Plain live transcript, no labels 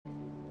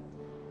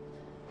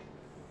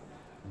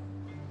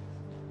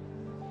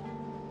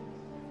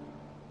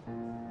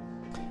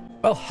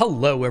Well,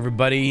 hello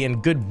everybody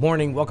and good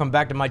morning. Welcome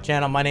back to my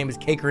channel. My name is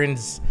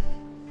Cakerins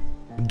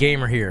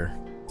Gamer here.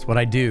 It's what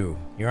I do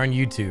here on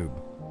YouTube.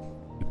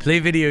 We play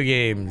video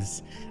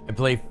games. I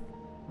play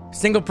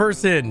single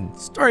person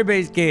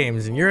story-based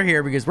games, and you're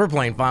here because we're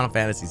playing Final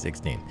Fantasy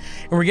 16.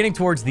 And we're getting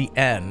towards the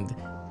end.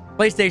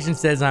 PlayStation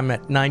says I'm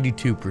at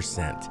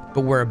 92%,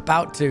 but we're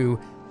about to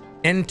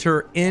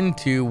enter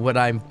into what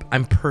I'm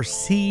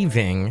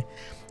perceiving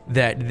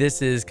that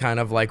this is kind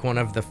of like one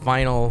of the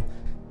final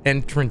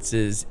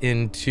entrances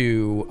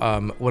into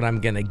what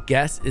I'm gonna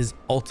guess is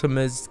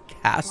Ultima's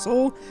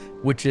castle,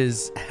 which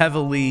is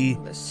heavily,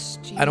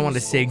 I don't want to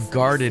say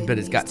guarded, but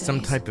it's got some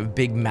type of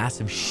big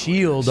massive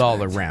shield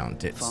all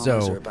around it.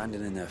 So,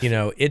 you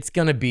know, it's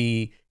gonna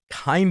be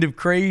kind of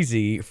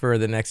crazy for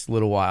the next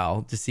little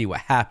while to see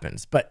what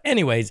happens. But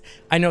anyways,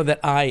 I know that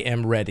I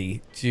am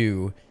ready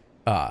to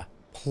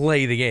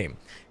play the game.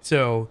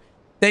 So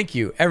thank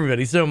you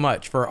everybody so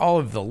much for all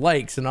of the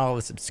likes and all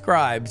the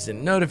subscribes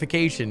and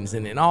notifications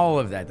and all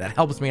of that. That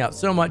helps me out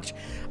so much.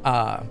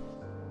 But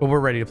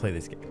we're ready to play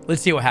this game.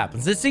 Let's see what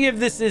happens. Let's see if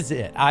this is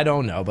it. I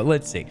don't know, but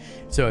let's see.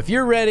 So if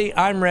you're ready,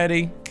 I'm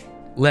ready.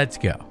 Let's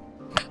go.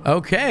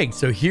 Okay,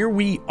 so here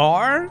we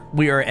are.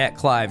 We are at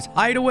Clive's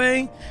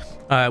hideaway.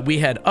 We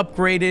had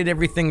upgraded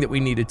everything that we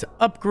needed to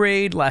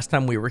upgrade last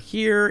time we were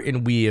here,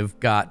 and we have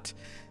got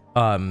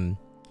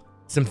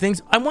some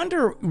things. I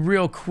wonder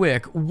real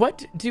quick,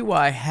 what do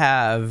I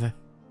have?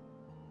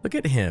 Look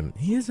at him.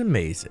 He is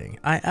amazing.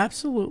 I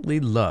absolutely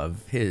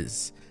love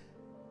his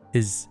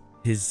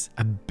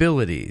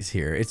abilities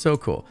here. It's so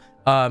cool.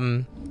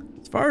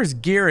 As far as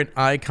gear and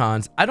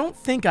icons, I don't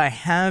think I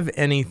have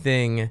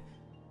anything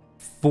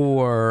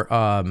for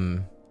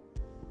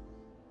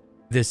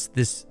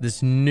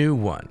this new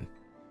one.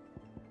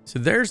 So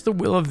there's the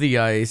Will of the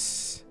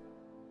Ice.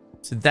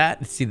 So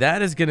that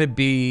is going to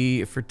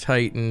be for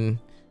Titan.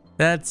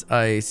 That's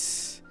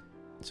ice.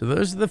 So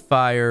those are the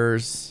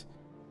fires.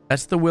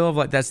 That's the Will of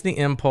Light. That's the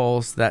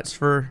Impulse. That's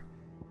for...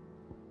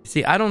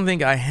 See, I don't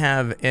think I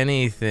have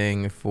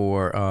anything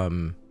for...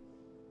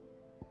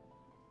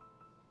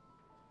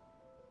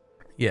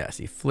 Yeah,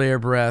 see, Flare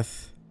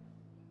Breath.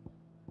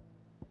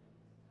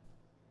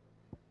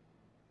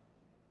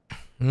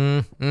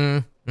 Yeah,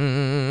 I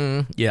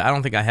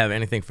don't think I have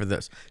anything for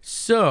this.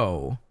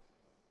 So,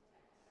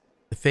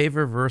 the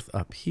favor of Earth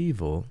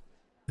Upheaval.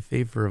 The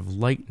favor of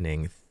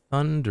Lightning.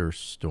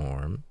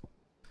 Thunderstorm.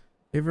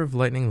 Favor of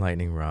Lightning,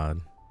 Lightning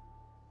Rod.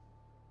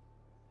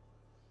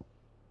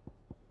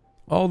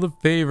 All the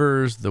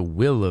favors, the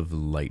Will of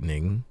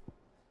Lightning.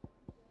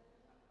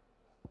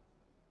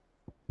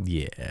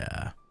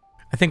 Yeah.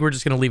 I think we're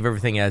just going to leave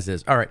everything as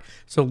is. All right.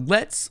 So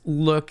let's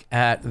look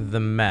at the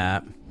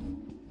map.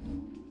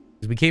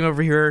 As we came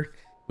over here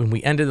when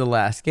we ended the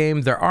last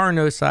game, there are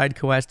no side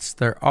quests.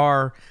 There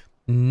are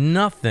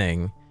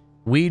nothing.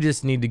 We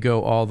just need to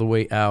go all the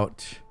way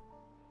out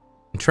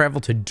and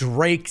travel to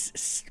Drake's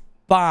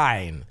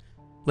Spine.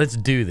 Let's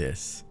do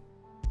this.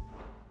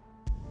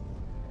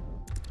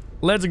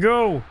 Let's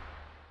go.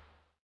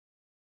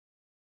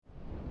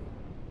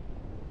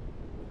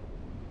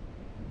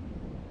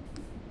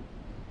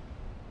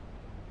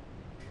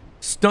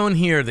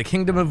 Stonhyr, the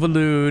Kingdom of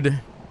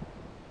Valud.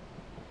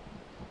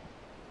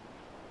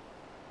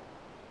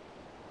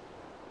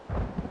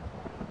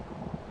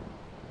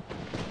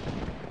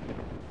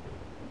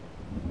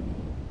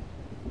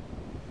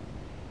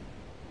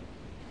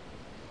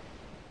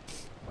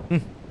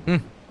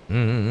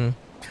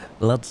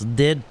 Lots of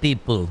dead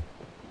people.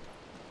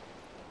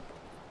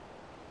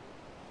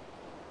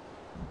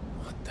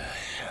 What the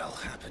hell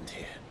happened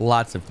here?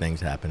 Lots of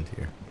things happened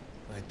here.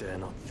 I dare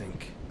not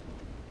think.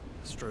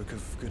 A stroke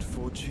of good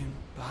fortune,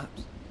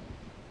 perhaps?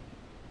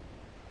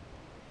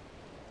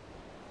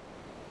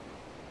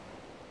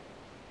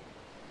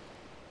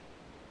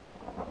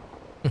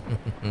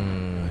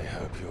 I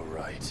hope you're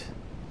right.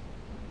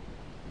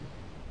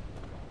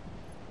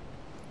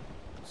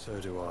 So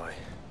do I.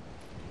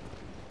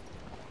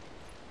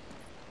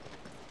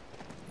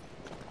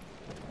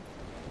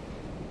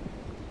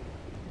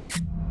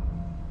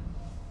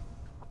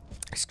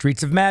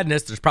 Streets of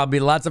Madness. There's probably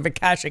lots of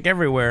Akashic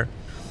everywhere.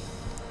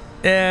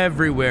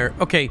 Everywhere.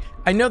 Okay,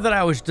 I know that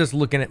I was just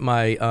looking at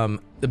my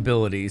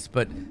abilities,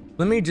 but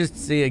let me just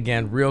see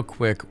again real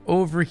quick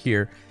over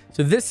here.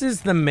 So this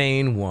is the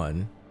main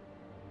one.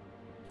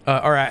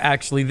 Or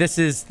actually, this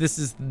is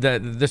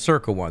the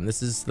circle one.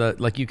 This is the,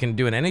 like, you can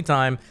do it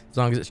anytime as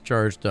long as it's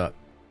charged up.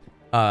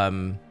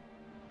 Yeah,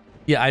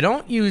 I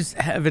don't use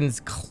Heaven's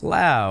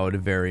Cloud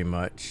very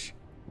much.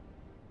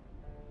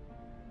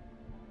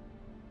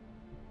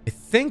 I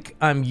think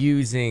I'm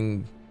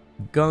using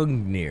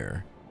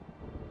Gungnir.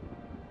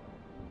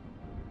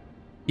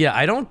 Yeah,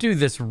 I don't do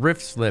this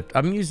Rift Slip.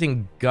 I'm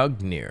using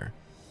Gungnir.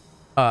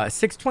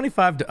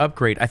 625 to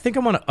upgrade. I think I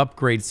want to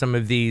upgrade some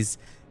of these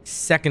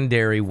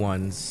secondary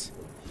ones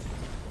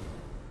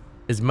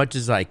as much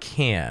as I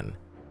can.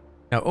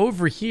 Now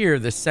over here,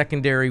 the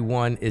secondary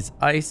one is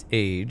Ice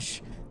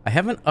Age. I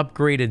haven't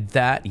upgraded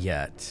that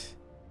yet,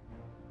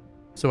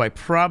 so I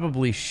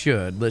probably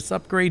should. Let's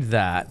upgrade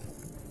that.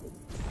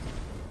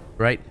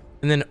 right?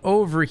 And then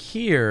over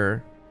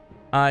here,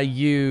 I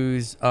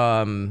use,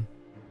 yeah,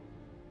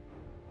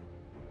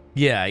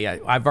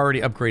 I've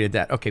already upgraded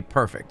that. Okay,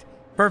 perfect.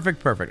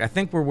 Perfect. I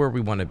think we're where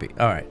we want to be.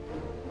 All right.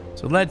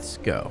 So let's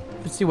go.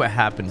 Let's see what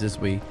happens as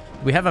do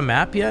we have a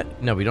map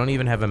yet? No, we don't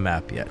even have a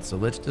map yet. So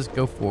let's just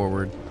go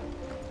forward.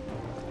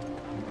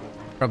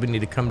 Probably need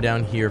to come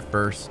down here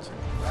first.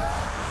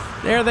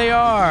 There they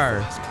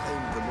are.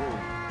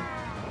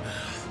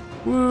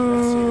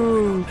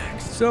 Woo!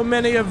 So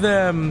many of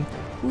them.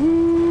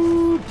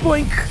 Woo!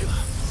 Boink!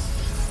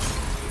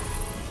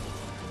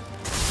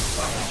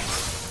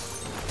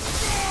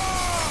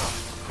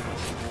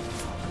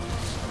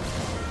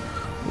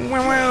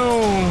 Wow!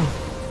 Wow.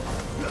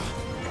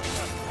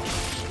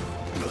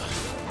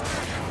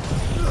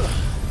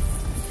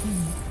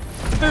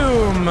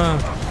 Boom!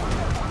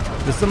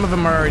 But some of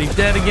them are already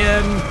dead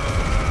again.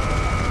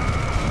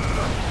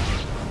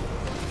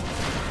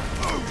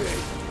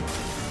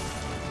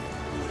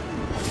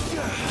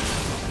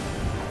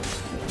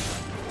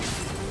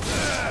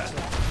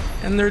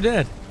 And they're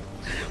dead.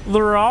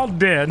 They're all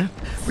dead.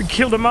 We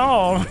killed them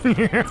all.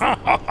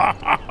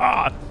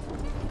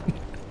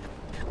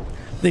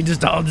 They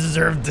just all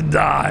deserve to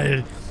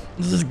die.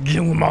 Just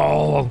kill them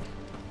all.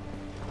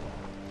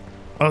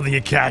 Oh, the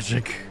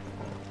Akashic.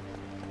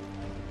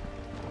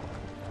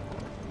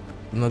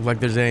 Doesn't look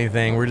like there's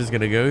anything. We're just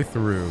gonna go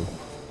through.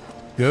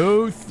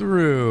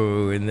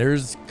 And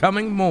there's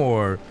coming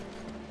more.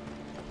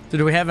 So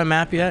do we have a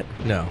map yet?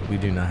 No, we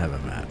do not have a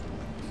map.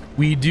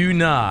 We do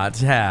not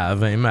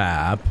have a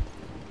map.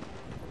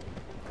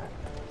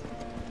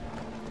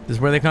 This is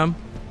where they come?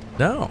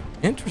 No.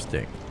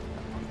 Interesting.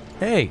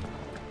 Hey.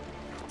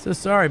 So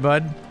sorry,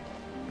 bud.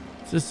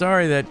 So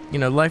sorry that, you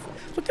know, life...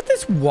 Look at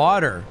this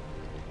water.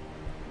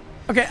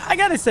 Okay, I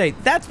gotta say,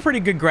 that's pretty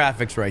good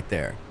graphics right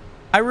there.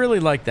 I really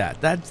like that.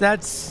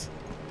 That's...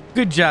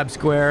 Good job,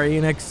 Square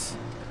Enix.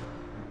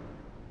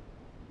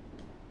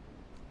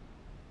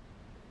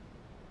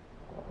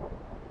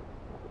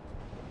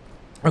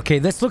 Okay,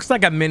 this looks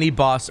like a mini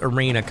boss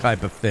arena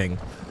type of thing.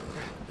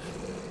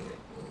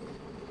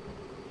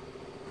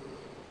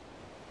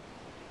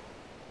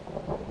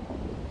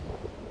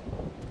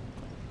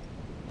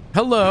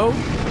 Hello.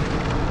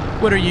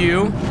 What are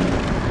you?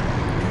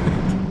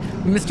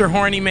 Mr.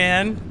 Horny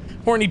Man?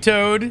 Horny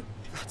Toad?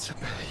 That's a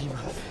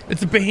behemoth.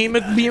 It's a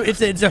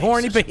behemoth. It's a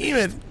horny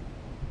behemoth.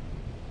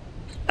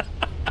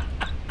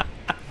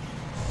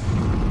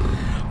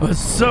 I was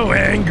so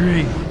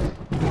angry.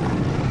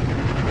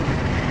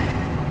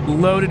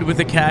 Loaded with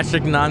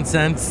Akashic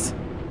nonsense.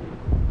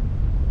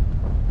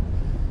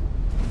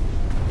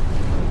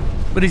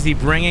 What is he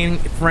bringing?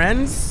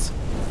 Friends?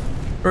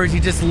 Or is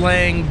he just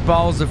laying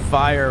balls of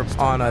fire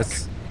on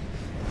us?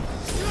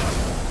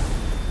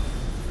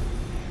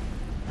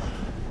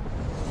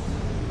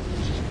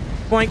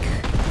 Boink.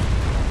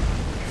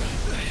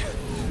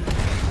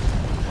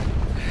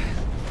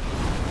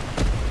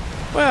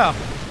 Well,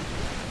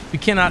 we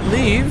cannot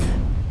leave.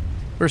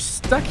 We're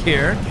stuck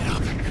here.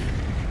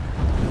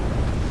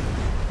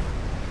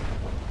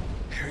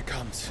 Here it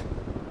comes.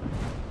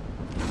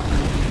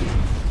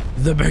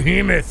 The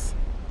Behemoth.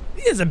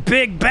 He is a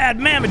big bad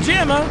mamma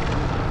jamma.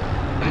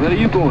 Where are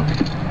you going?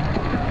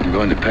 I'm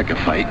going to pick a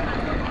fight.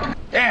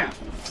 Damn!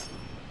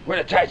 We're in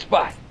a tight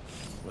spot.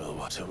 Well,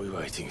 what are we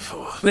waiting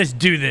for? Let's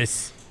do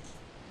this.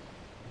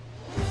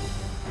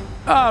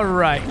 All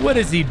right, what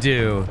does he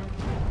do?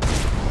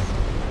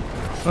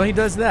 Well, he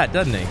does that,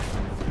 doesn't he?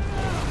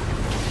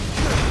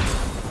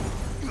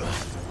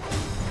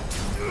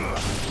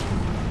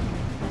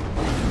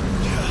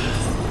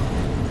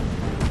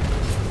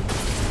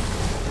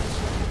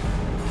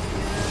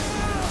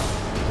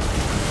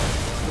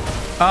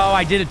 Oh,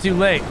 I did it too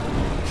late.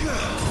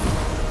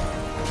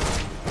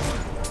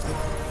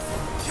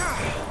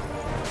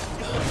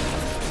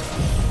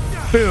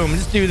 Boom,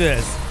 let's do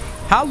this.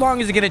 How long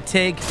is it gonna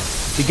take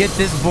to get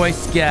this boy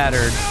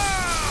scattered?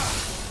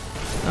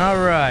 All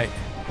right.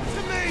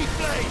 To me,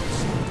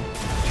 please.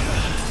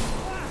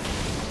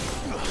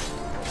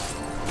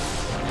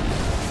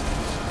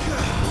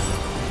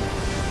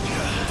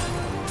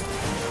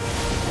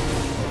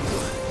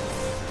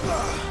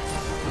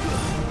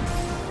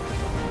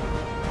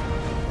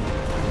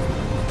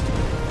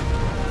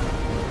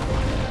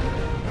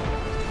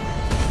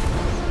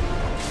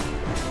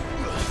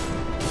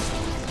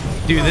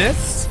 Do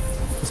this.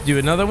 Let's do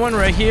another one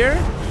right here.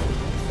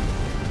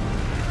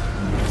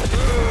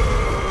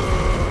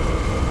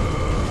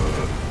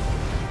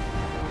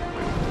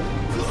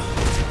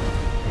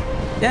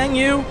 Dang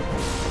you.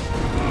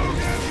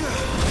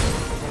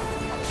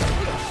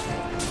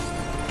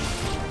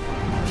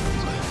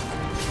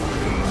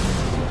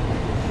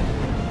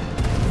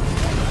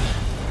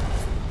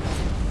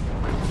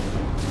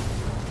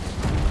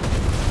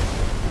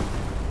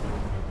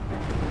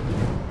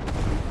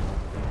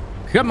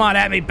 Come on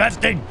at me,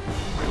 bestie.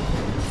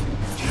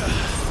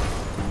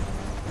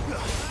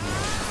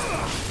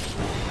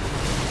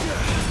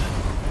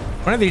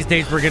 One of these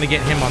days we're gonna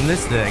get him on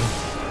this thing.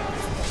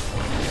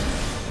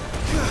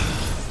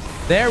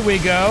 There we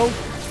go.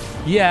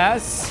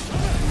 Yes.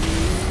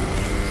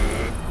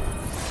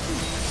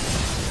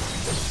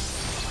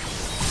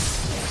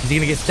 Is he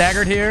gonna get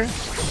staggered here?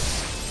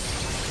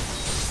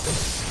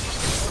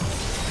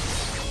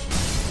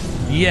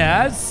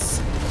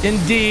 Yes,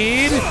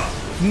 indeed.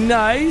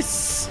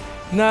 Nice.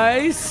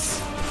 Nice.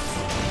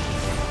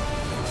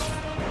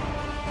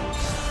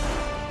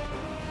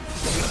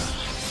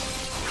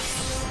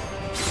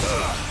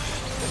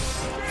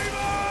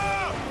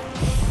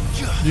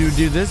 You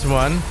do this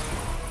one.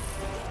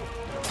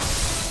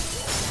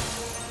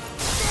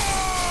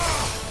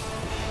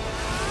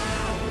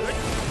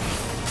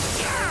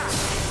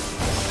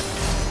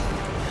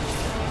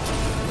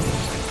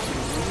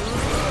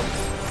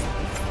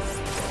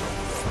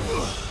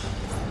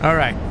 All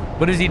right,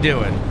 what is he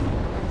doing?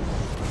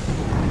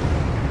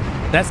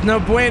 That's no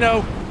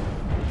bueno.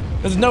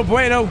 That's no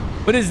bueno.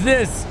 What is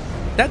this?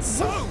 That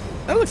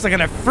looks like an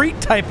Efreet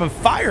type of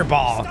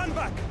fireball. Stand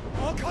back.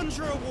 I'll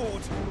conjure a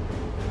ward.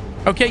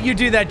 Okay, you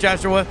do that,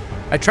 Joshua.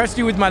 I trust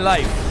you with my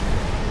life.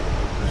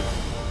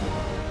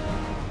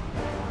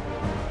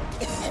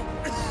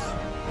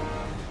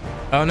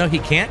 Oh no, he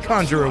can't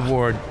conjure a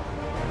ward.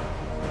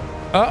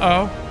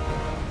 Uh-oh.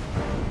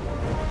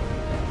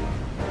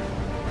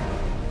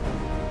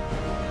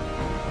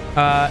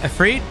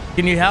 Efreet,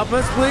 can you help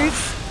us,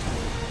 please?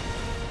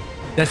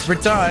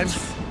 Desperate times.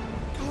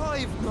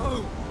 Clive,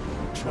 no.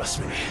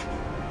 Trust me.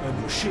 I'm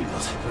your shield,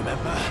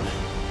 remember?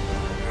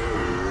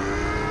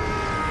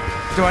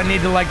 Do I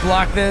need to, like,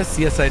 block this?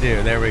 Yes, I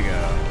do. There we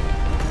go.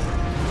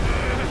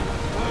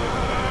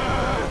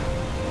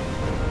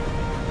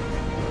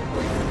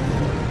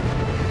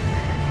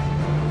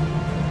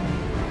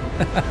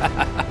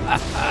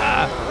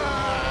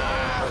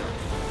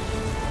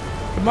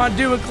 Come on,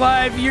 do it,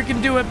 Clive. You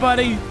can do it,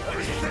 buddy. I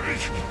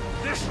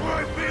think this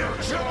might be a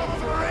job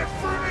for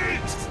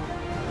Efreet.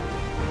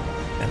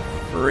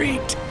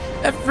 Efreet.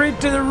 Efreet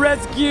to the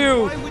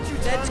rescue. Why would you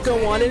Let's turn go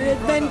to on an any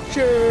brother?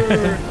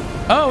 adventure.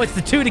 Oh, it's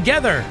the two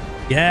together.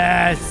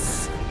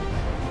 Yes.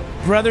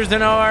 Brothers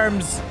in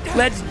arms.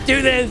 Let's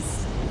do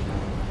this.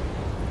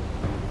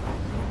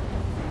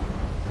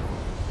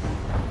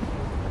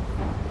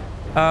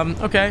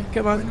 Okay,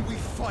 come on. When we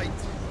fight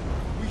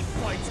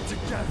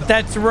together.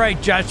 That's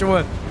right,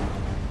 Joshua.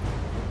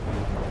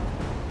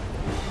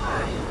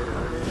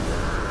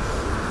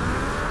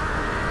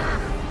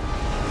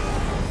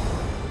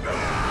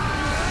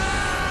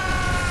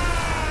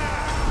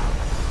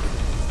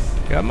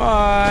 Come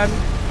on.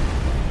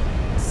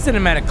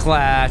 Cinematic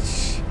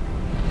clash.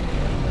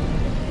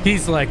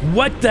 He's like,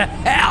 what the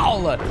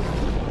hell?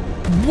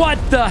 What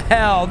the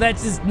hell?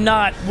 That's just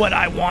not what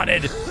I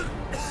wanted.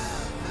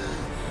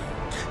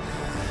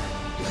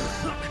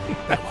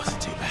 That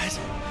wasn't too bad.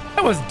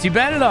 That wasn't too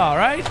bad at all,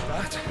 right?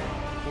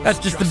 That's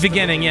just the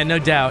beginning. Yeah, no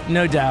doubt.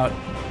 No doubt.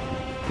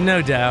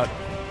 No doubt.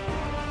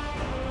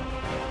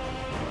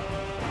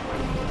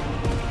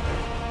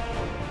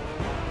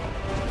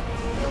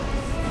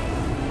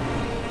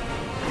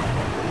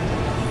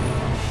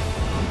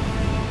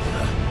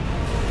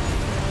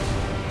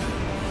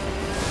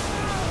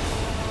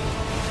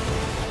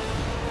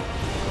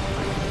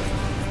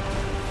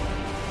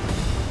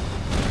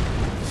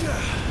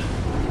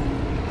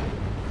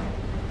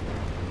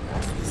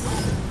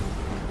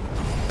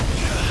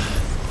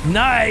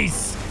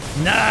 Nice!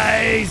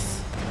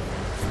 Nice!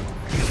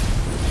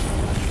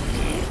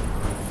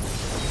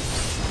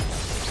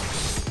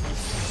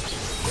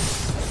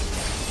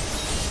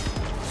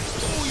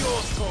 All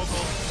yours,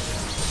 Corporal.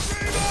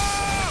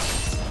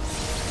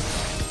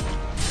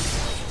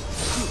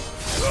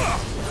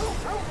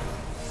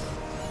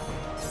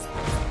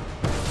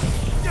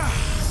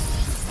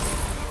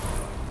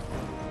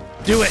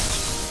 Do it!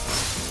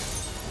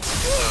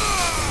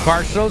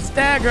 Partial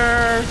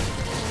stagger!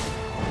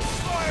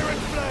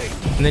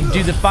 And then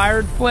do the fire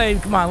and flame.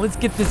 Come on, let's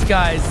get this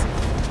guy's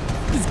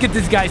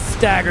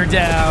stagger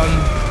down.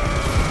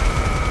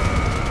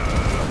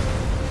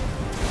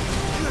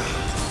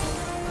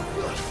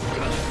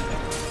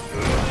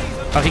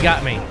 Oh, he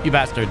got me. You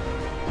bastard.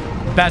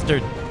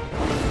 Bastard.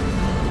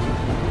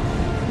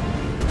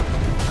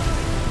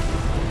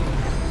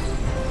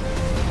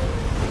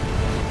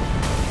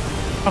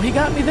 Oh, he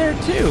got me there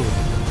too.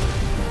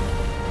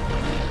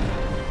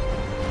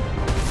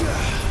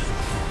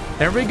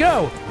 There we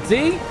go.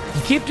 See?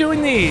 You keep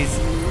doing these.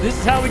 This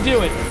is how we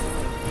do it.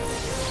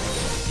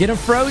 Get him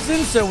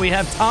frozen so we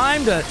have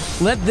time to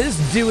let this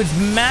do its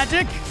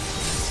magic.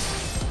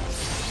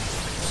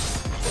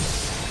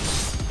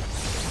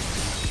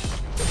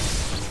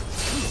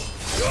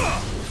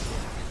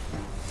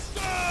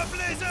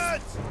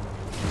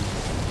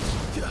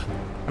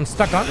 I'm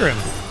stuck under him.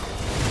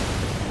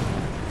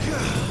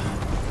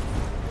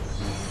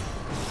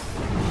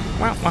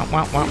 Wow, wow,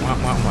 wow, wow, wow,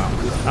 wow,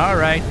 wow. All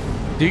right.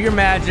 Do your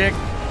magic.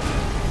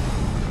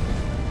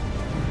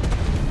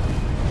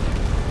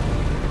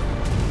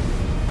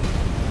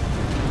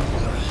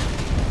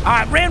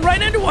 I ran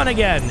right into one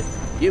again.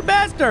 You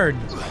bastard.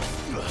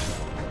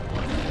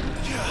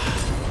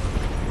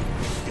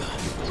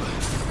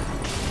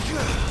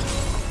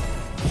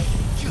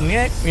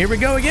 Yeah, here we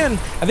go again.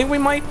 I think we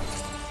might.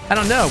 I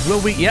don't know.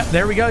 Will we? Yep,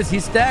 there we go.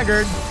 He's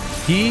staggered.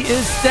 He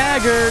is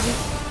staggered.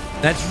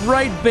 That's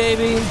right,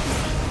 baby.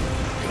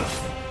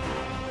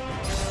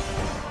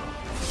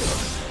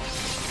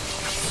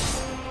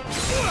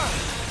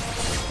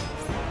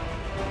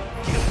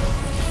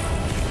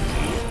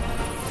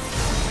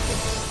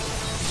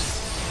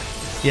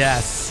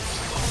 Yes.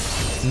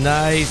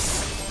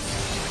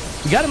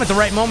 Nice. We got him at the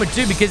right moment,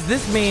 too, because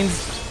this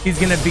means he's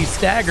going to be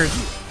staggered.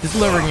 Just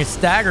lowering his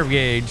stagger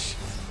gauge.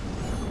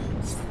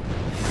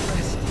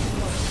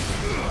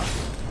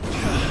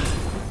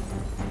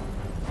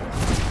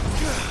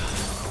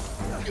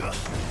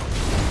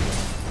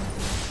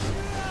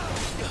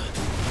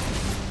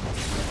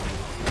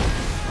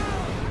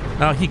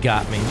 Oh, he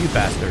got me, you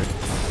bastard.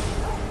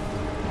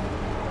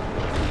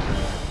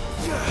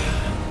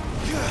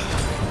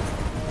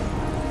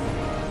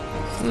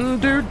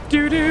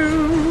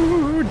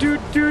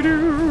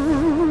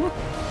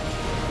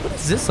 What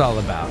is this all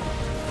about?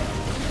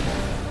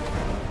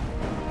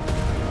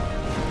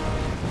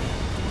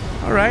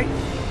 All right.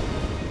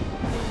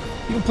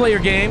 You can play your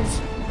games.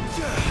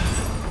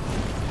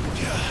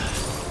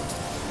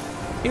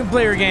 You can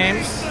play your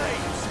games.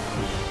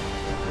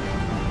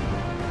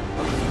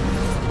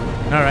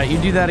 All right, you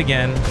do that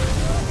again.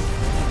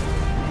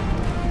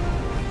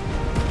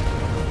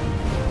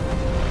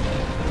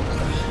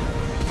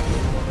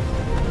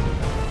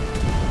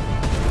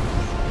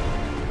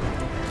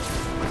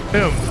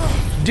 Boom.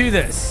 Do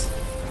this.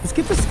 Let's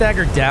get the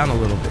stagger down a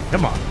little bit.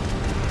 Come on.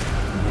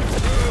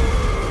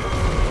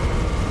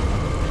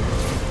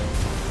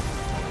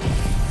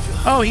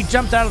 Oh, he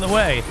jumped out of the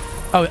way.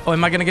 Oh,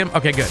 am I gonna get him?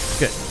 Okay, good,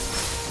 good.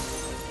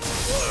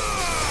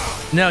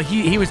 No,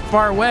 he was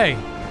far away.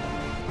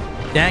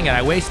 Dang it,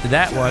 I wasted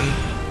that one.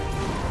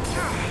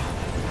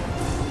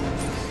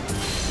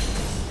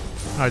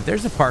 All right,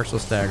 there's a partial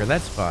stagger.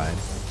 That's fine.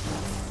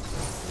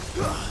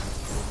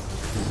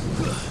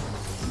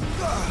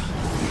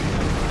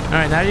 All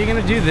right, now you're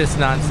gonna do this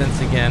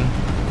nonsense again.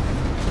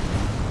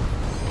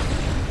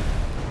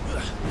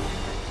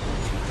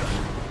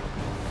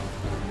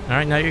 All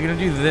right, now you're gonna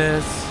do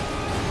this.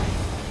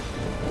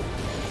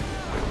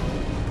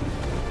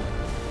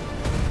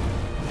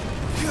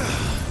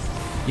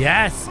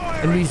 Yes,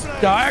 and we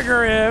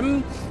stagger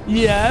him.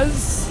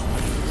 Yes.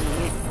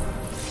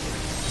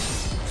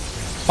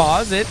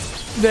 Pause it.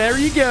 There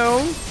you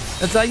go.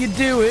 That's how you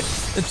do it.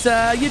 That's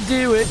how you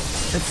do it.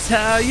 That's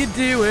how you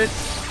do it.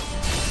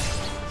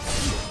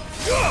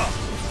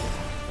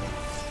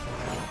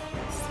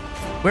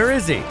 Where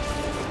is he?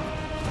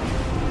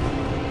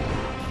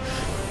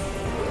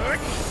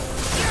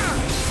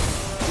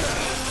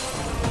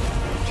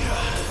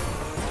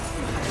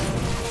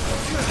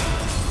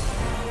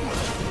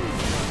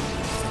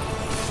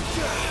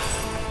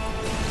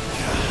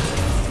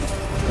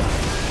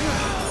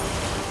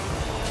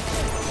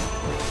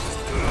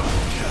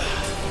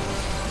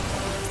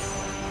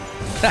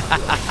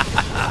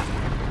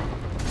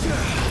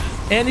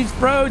 And he's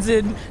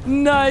frozen.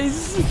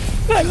 Nice.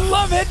 I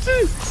love it.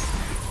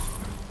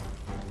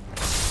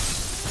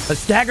 A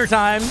stagger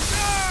time.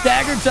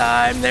 Stagger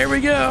time. There we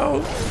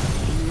go.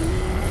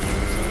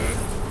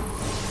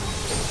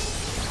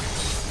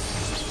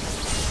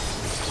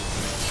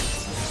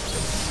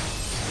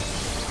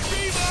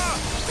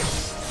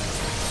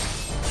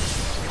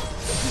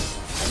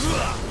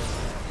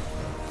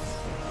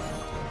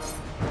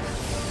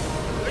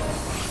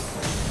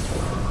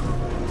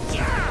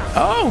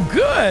 Oh,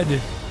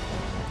 good.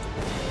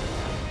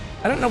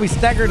 I don't know, we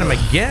staggered him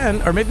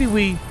again, or maybe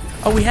we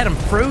had him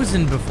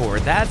frozen before.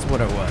 That's what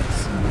it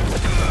was.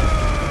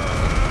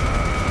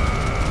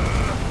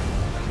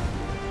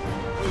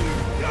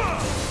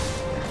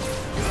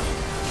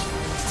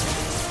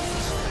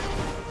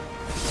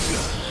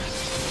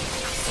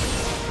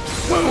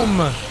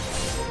 Boom.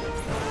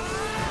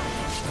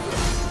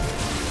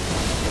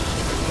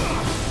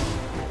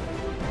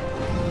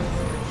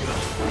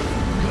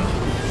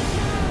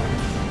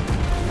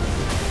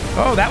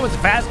 Oh, that was a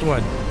fast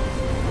one.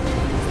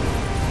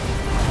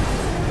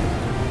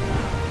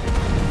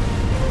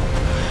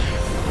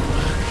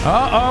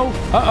 Uh-oh.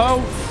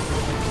 Uh-oh.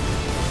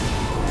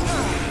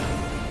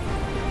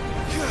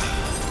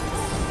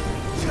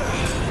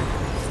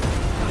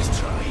 Nice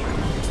try.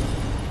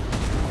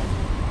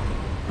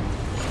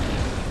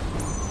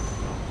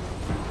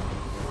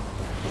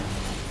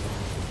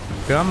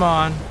 Come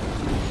on.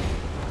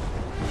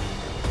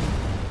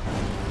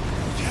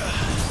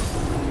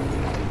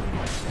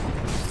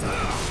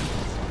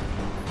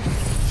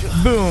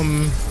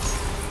 Boom.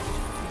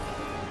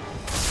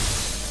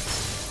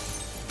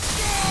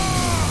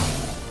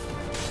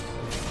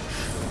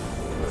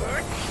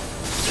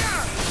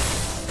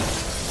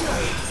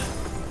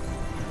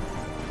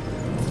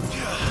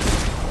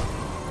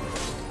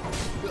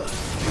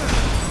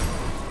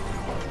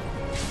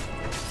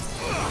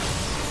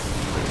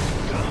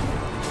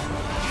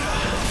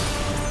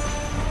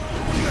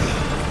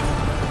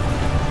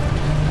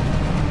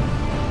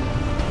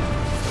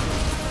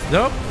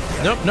 Nope.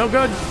 Nope. No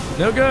good.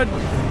 No good.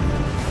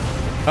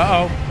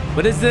 Uh-oh.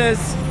 What is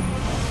this?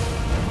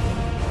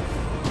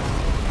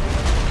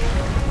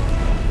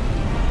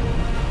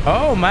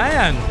 Oh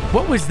man,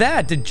 what was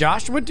that? Did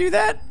Joshua do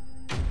that?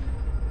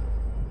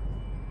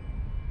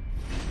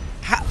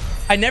 How?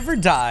 I never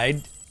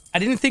died. I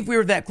didn't think we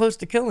were that close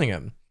to killing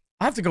him.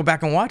 I'll have to go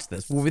back and watch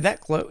this. Were we that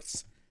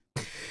close?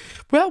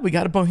 Well, we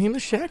got a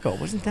Behemoth shackle.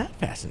 Wasn't that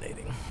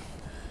fascinating?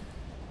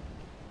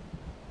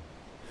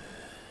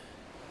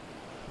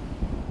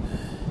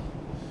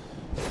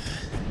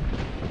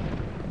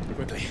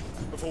 Quickly,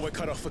 before we're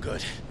cut off for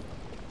good.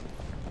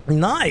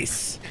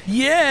 Nice.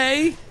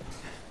 Yay.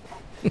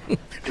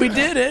 We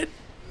did it. If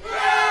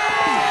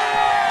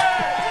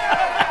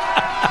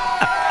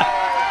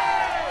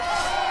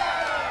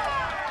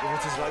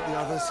it is like the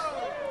others,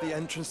 the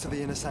entrance to the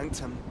inner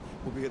sanctum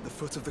will be at the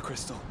foot of the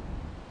crystal.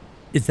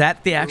 Is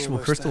that the actual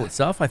crystal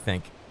itself, I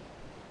think?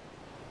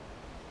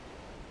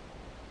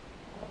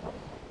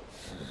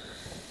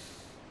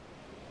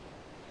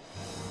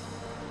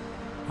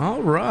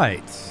 All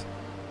right.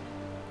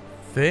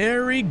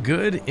 Very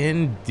good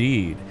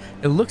indeed.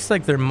 It looks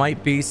like there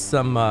might be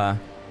some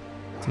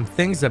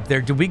things up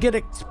there. Did we get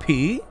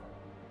XP?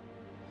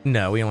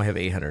 No, we only have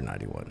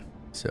 891.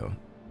 So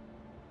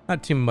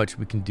not too much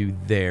we can do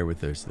there with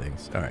those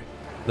things. All right,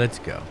 let's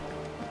go.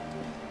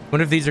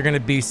 Wonder if these are going to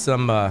be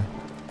some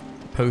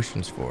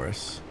potions for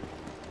us.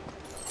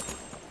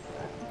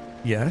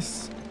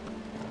 Yes.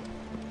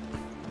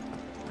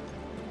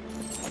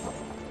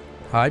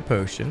 High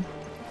potion.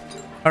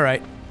 All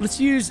right, let's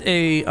use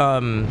a I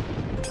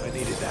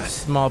needed that.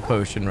 small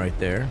potion right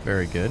there.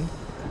 Very good.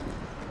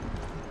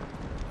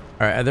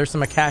 All right, are there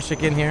some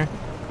Akashic in here?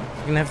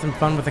 We can have some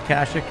fun with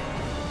Akashic.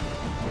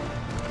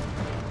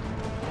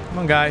 Come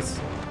on, guys.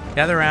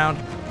 Gather around.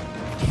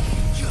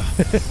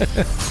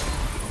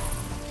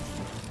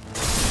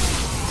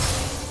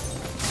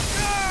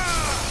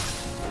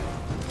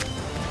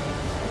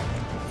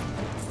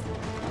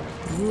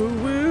 Woo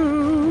woo.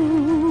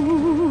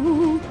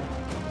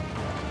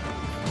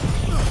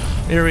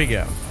 Here we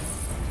go.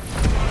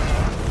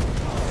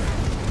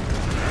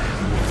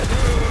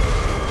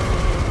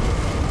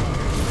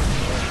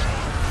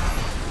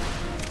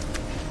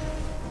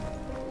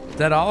 Is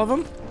that all of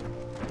them?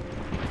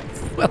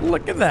 Well,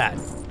 look at that.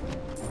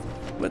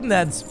 Wasn't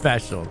that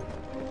special?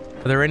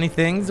 Are there any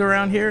things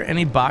around here?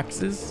 Any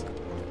boxes?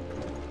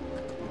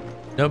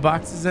 No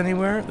boxes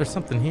anywhere? There's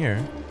something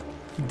here.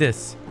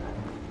 This.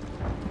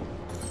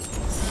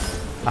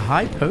 A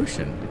high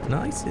potion.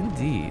 Nice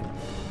indeed.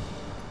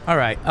 All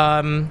right.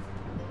 I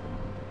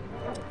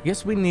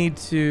guess we need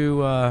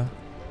to...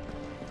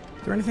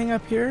 is there anything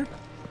up here?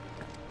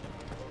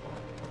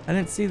 I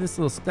didn't see this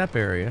little step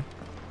area.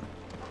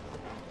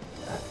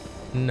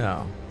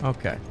 No.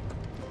 Okay.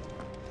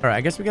 All right.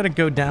 I guess we got to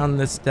go down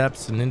the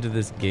steps and into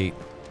this gate.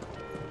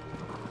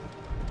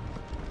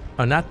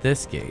 Oh, not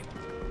this gate.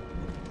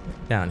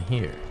 Down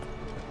here.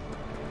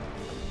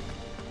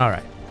 All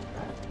right.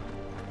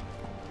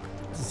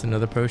 Is this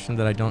another potion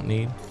that I don't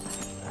need?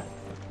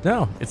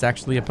 No, it's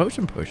actually a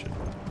potion,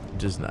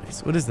 which is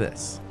nice. What is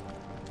this?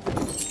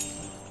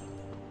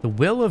 The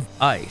Will of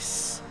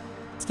Ice.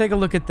 Let's take a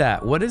look at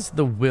that. What is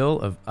the Will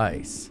of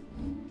Ice?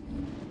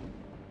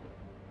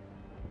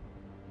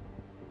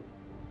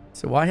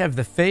 So I have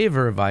the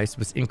Favor of Ice,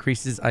 which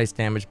increases ice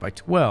damage by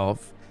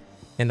 12.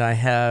 And I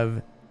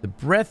have the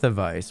Breath of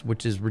Ice,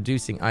 which is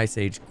reducing Ice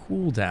Age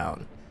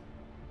cooldown.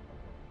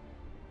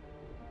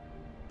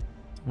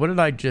 What did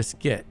I just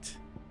get?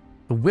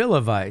 The Will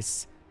of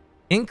Ice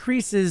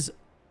increases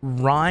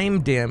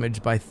rime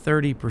damage by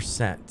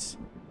 30%.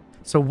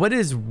 So what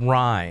is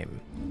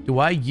rime? Do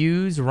I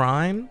use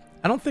rime?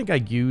 I don't think I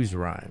use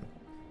rime.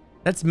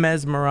 That's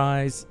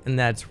mesmerize, and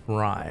that's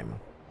rime.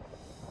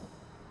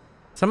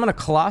 So I'm going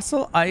to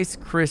Colossal Ice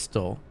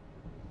Crystal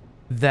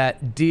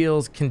that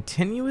deals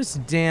continuous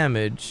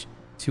damage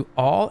to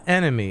all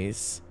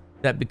enemies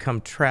that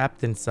become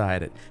trapped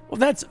inside it. Well,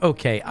 that's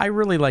okay. I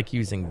really like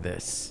using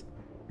this,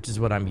 which is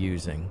what I'm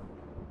using.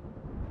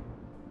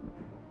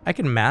 I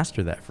can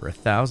master that for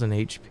 1000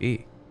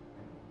 HP.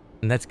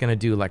 And that's going to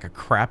do like a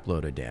crap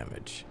load of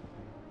damage.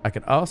 I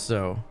could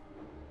also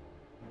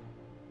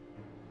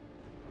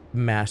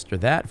master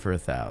that for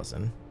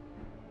 1000.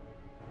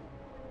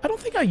 I don't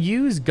think I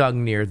use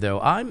Gungnir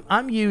though.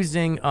 I'm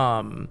using which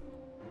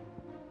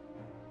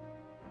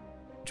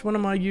one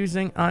am I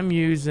using? I'm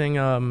using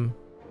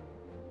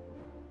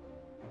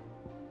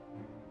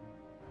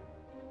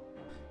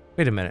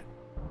wait a minute.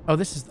 Oh,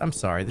 this is, I'm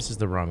sorry, this is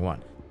the wrong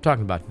one. I'm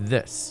talking about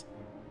this.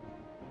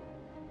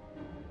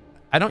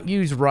 I don't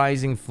use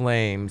Rising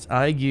Flames.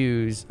 I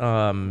use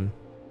I've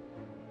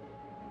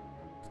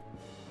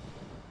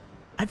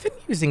been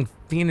using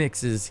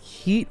Phoenix's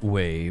Heat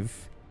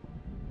Wave.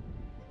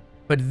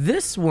 But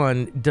this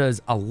one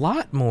does a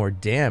lot more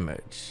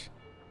damage.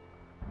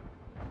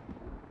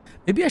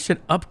 Maybe I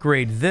should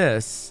upgrade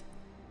this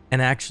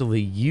and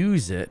actually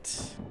use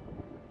it.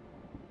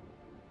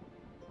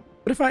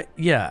 What if I...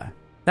 Yeah,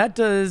 that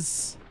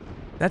does...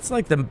 That's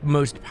like the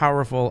most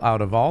powerful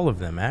out of all of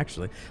them,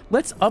 actually.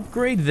 Let's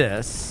upgrade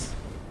this.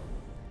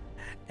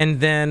 And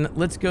then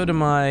let's go to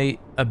my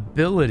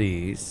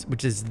abilities,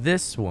 which is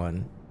this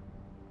one.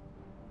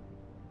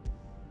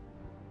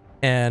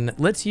 And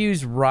let's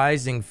use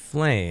Rising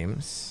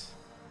Flames.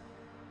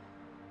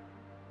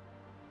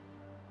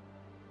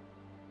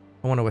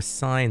 I want to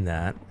assign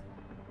that.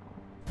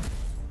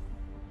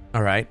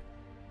 All right.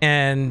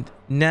 And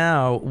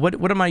now,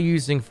 what am I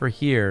using for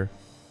here?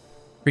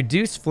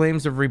 Reduce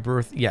Flames of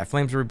Rebirth. Yeah,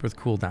 Flames of Rebirth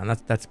cooldown.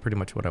 That's pretty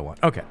much what I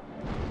want. Okay.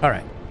 All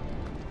right.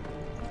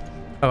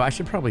 Oh, I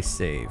should probably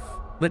save.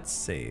 Let's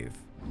save.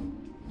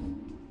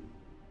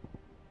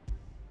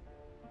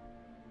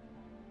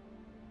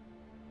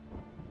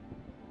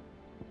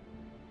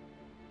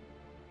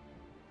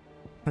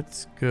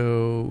 Let's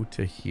go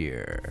to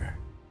here.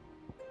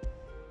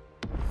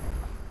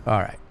 All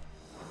right.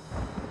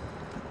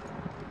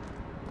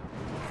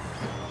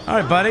 All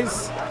right,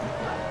 buddies.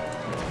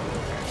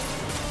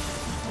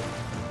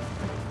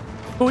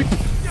 Boy.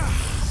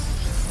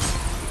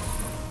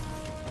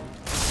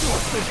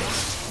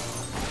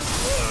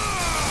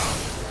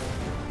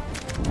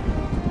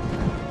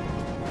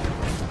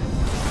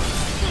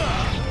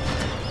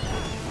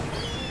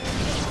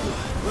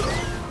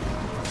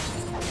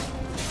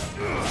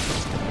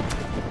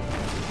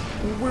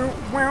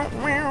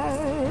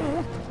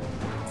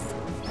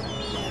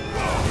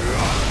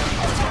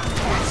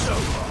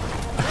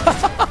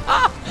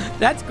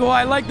 That's cool.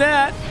 I like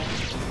that.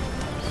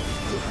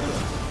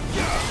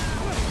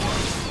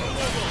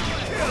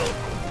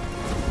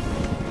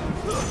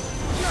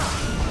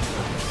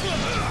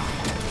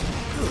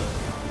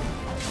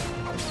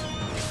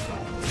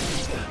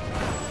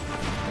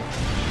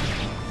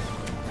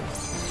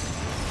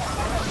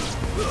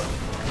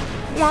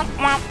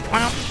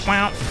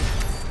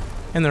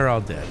 And they're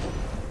all dead.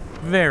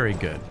 Very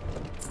good.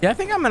 Yeah, I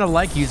think I'm gonna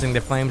like using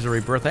the Flames of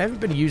Rebirth. I haven't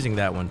been using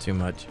that one too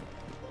much.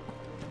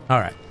 All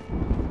right.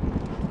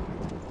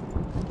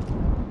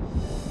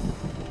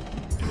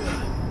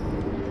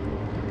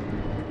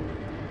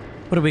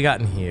 What do we got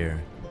in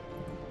here?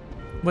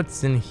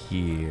 What's in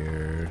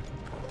here?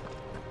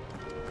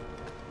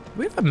 Do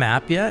we have a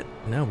map yet?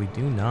 No, we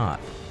do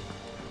not.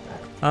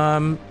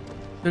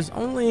 There's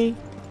only...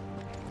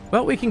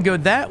 Well, we can go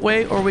that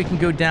way or we can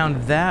go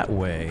down that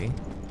way.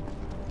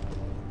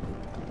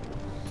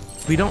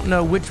 We don't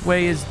know which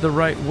way is the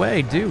right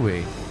way, do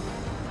we?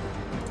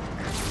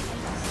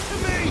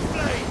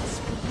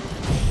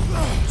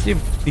 See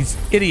if these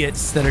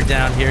idiots that are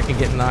down here can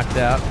get knocked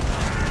out.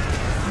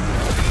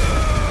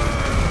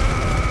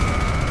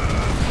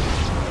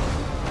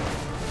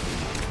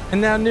 And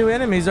now new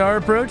enemies are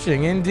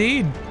approaching.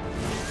 Indeed.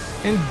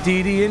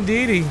 Indeedy,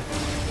 indeedy.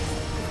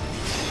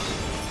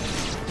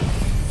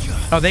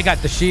 Oh, they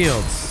got the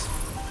shields.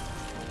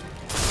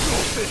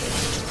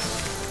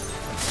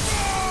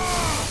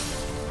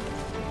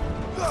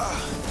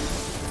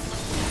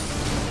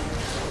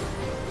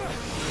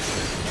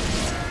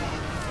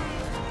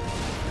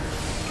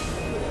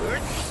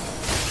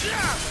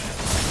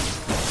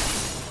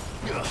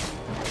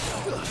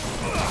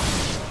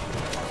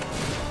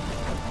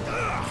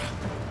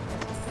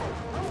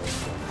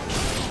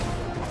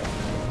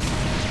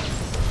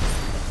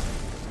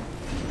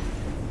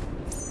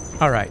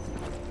 All right.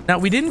 Now,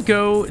 we didn't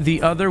go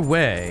the other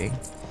way.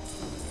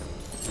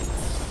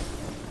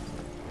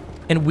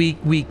 And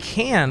we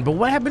can, but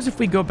what happens if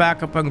we go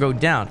back up and go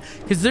down?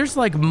 Because there's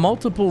like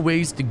multiple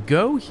ways to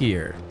go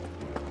here.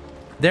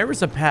 There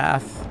is a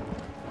path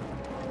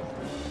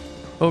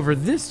over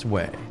this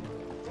way.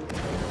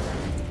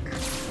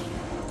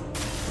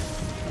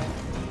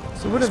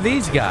 So what have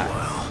these got?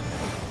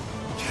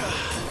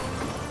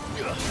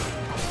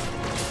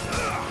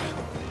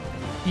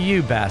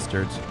 You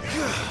bastards.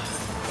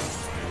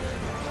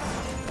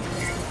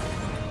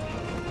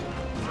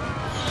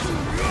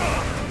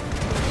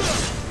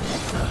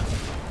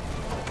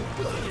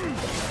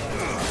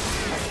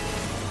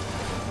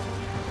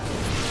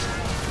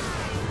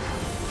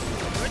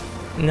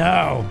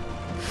 No.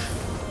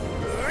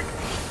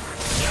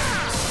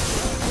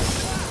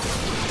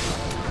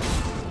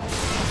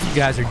 You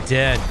guys are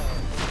dead.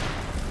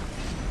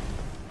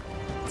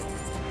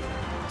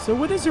 So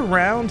what is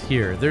around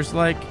here? There's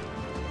like...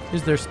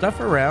 Is there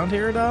stuff around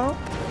here at all?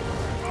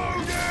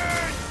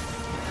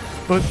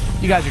 But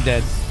you guys are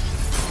dead.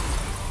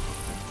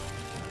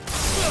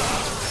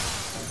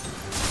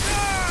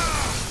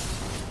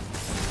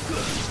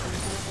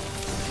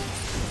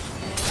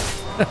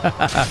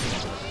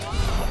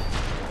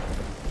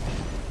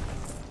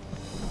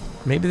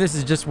 Maybe this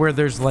is just where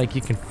there's like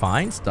you can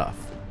find stuff.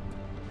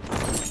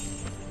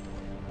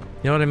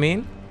 You know what I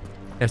mean?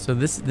 Yeah, so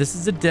this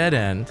is a dead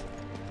end.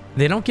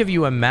 They don't give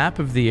you a map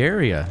of the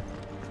area,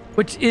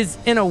 which is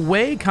in a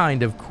way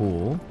kind of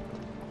cool,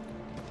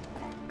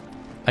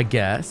 I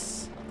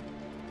guess.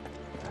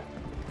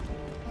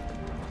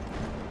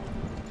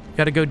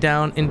 Got to go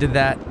down into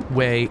that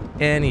way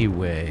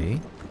anyway.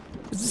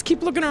 Let's just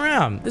keep looking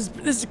around. This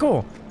is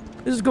cool.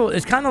 This is cool.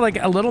 It's kind of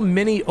like a little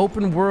mini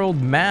open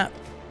world map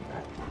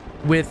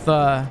with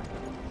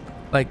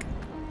like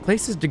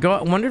places to go.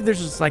 I wonder if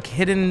there's just like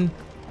hidden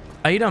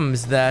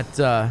items that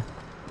are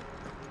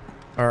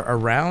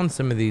around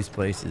some of these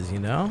places, you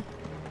know?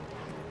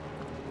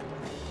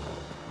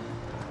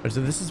 So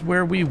this is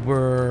where we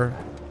were.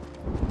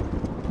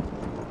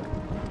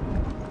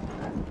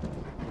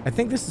 I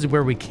think this is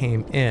where we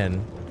came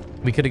in.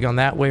 We could have gone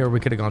that way or we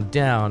could have gone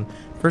down.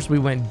 First we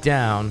went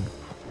down,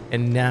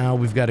 and now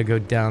we've got to go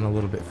down a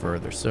little bit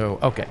further. So,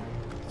 okay.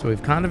 So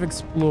we've kind of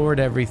explored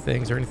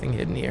everything. Is there anything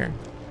hidden here?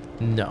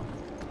 No.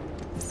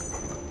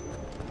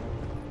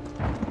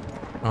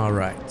 All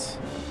right.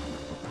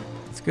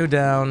 Let's go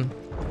down.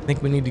 I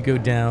think we need to go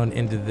down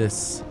into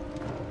this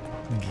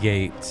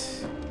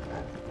gate.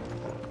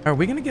 Are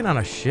we going to get on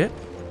a ship?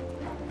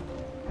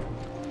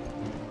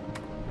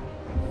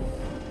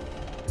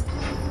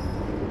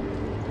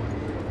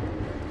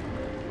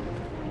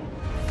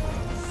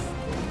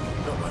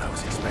 Not what I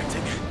was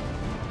expecting.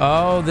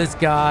 Oh, this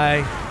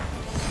guy.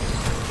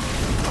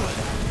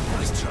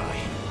 Nice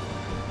try.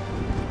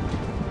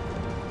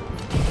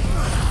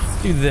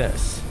 Let's do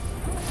this.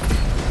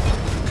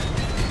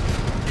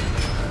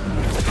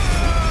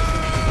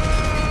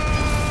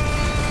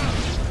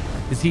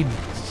 Is he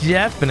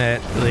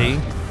definitely...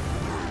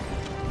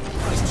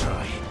 Nice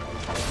try.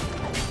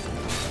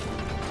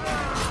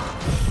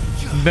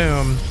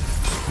 Boom.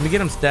 Can we get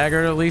him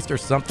staggered at least or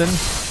something?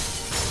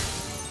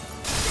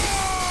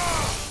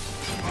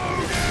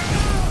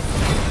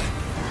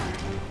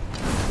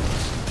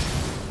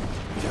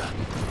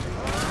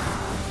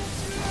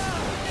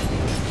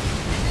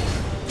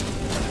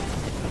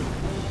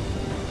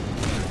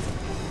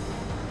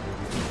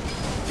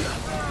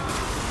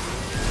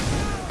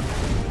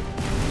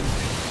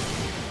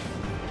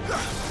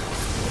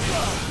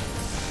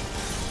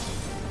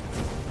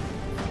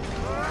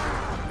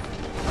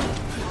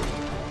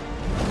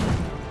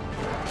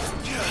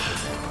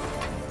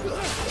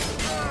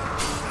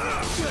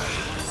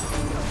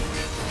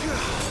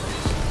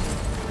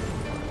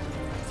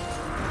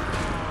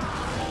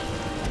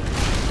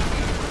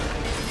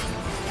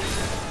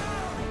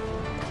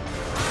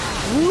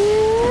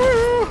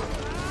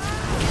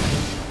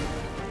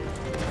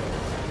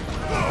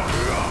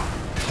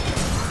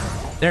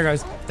 There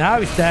goes. Now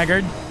he's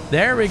staggered.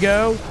 There we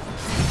go.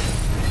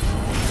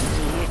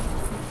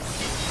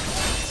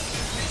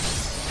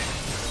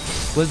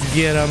 Let's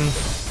get him.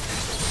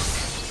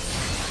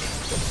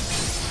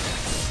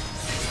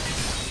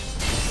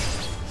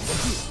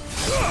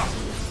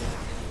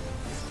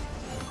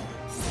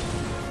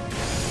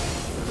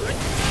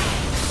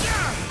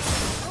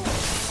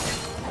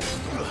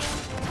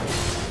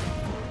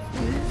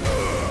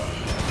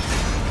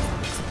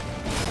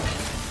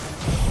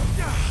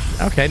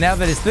 Okay, now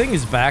that his thing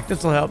is back,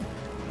 this will help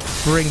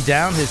bring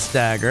down his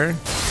stagger.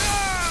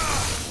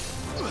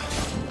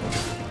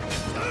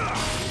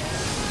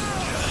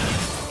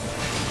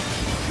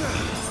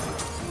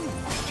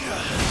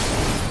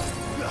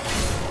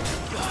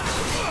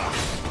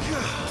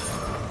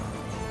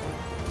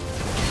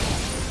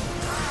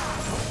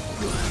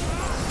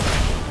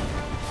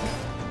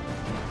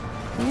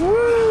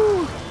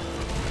 Woo!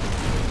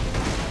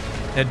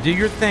 Now do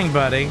your thing,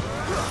 buddy.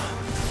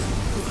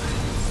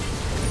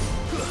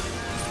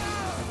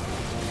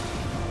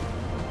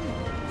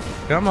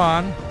 Come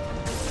on.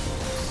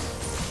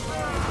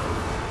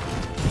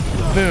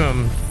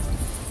 Boom.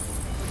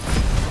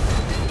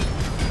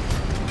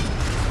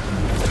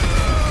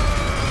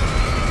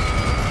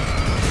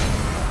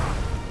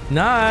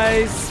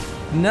 Nice.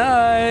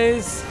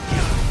 Nice.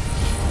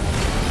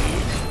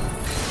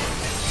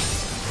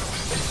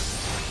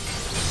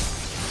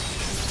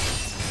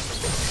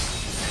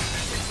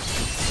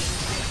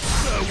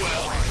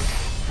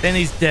 Then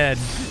he's dead.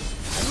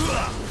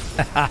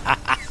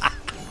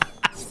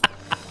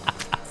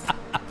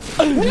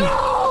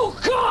 No,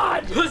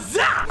 God!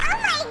 Huzzah!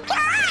 Oh my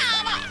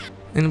God!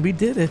 And we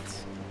did it.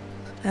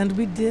 And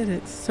we did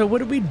it. So what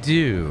do we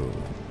do?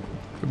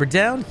 We're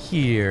down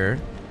here.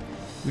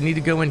 We need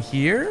to go in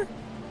here?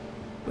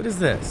 What is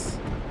this?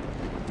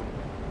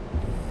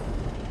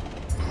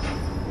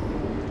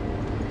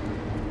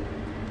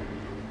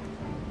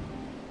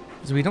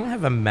 Because we don't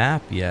have a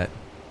map yet.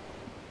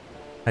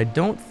 I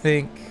don't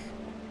think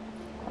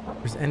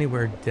there's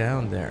anywhere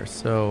down there.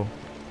 So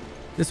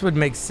this would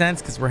make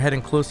sense because we're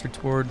heading closer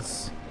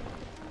towards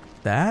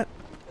that.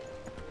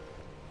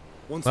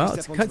 Once Well, we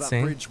it's step a onto that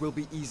cutscene. bridge, we'll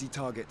be easy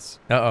targets.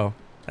 Uh-oh.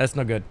 That's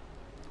no good.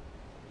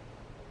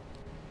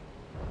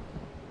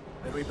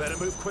 Then we better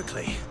move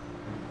quickly.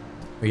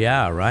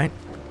 Yeah, right?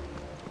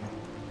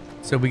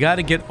 So we got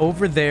to get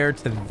over there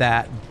to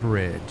that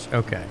bridge.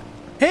 Okay.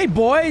 Hey,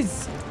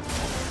 boys!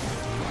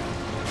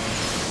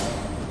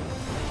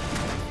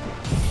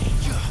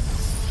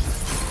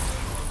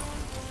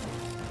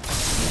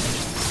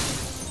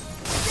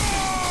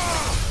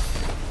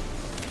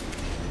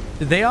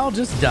 Did they all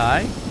just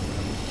die?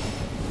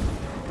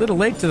 A little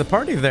late to the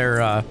party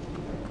there,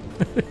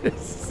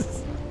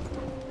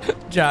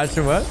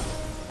 Joshua.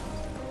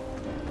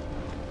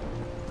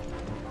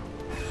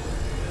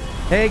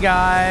 Hey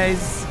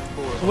guys,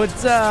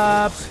 what's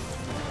up?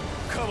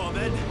 Come on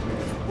then.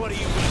 What are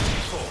you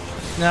waiting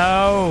for?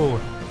 No.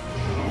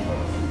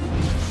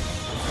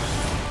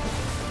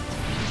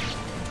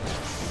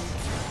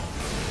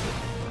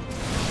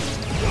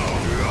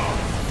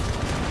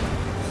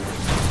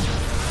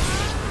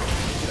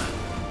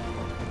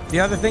 The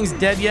other things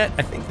dead yet?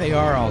 I think they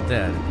are all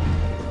dead.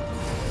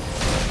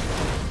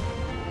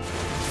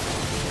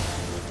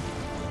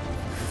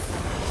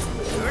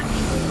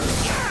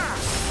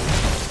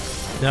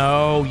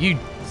 No, you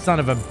son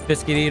of a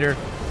biscuit eater.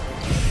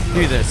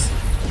 Do this.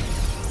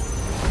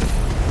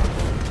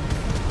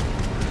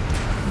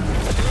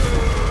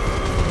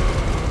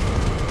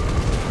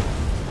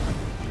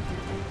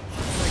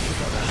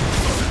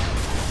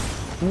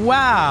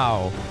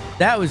 Wow,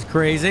 that was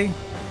crazy.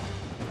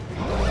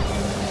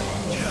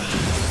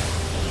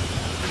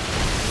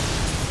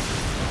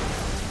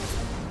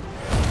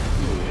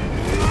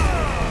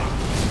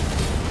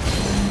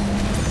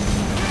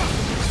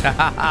 Ha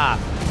ha ha.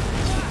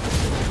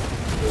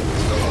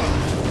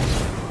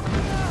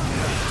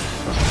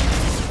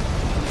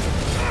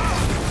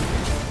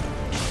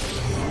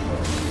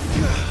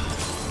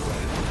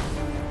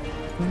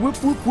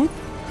 Whoop, whoop, whoop.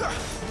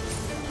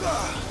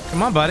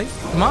 Come on, buddy.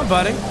 Come on,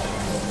 buddy.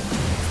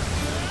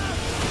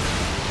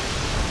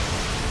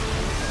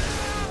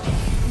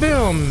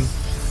 Boom.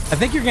 I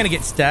think you're going to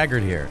get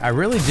staggered here. I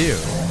really do.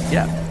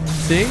 Yeah.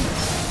 See?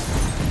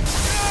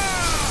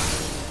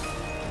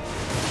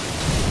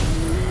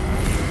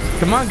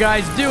 Come on,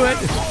 guys. Do it.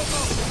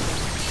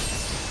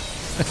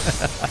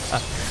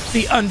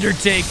 The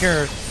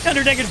Undertaker.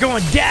 Undertaker's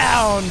going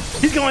down.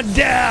 He's going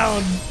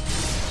down.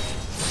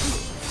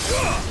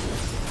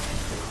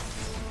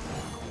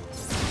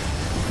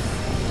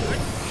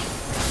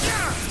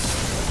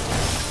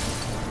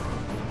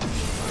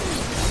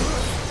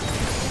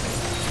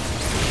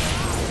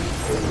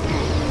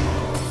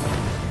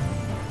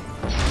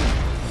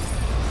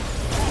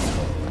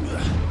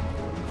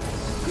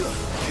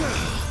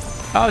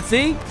 Oh,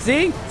 see?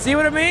 See? See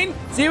what I mean?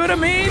 See what I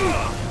mean?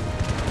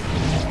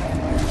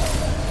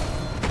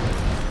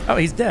 Oh,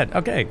 he's dead.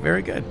 Okay,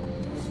 very good.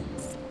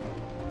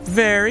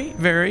 Very,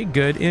 very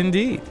good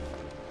indeed.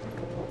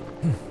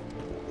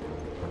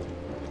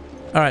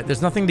 All right,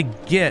 there's nothing to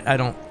get, I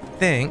don't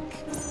think.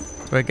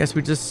 So I guess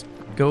we just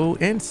go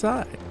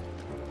inside.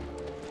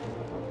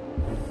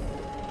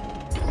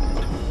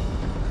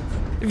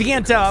 If you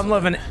can't tell, I'm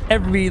loving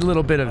every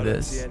little bit of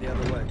this. See any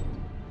other way.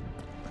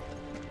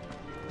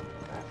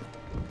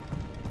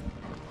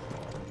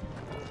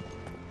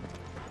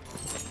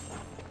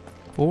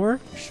 Four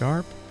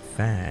sharp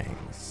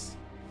fangs.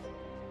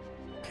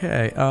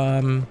 Okay,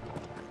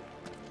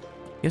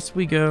 guess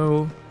we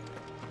go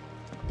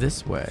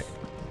this way.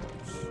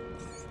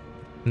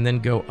 And then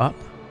go up.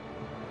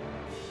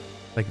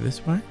 Like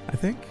this way, I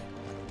think.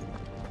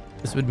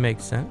 This would make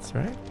sense,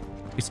 right?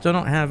 We still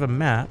don't have a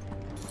map.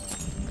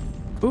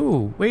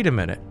 Ooh, wait a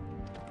minute.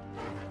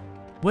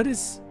 What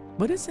is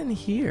in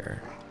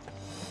here?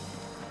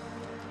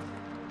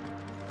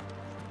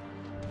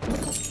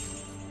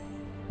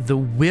 The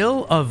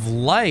Will of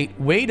Light.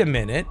 Wait a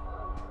minute.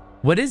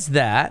 What is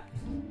that?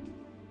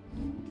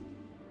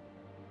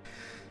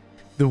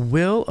 The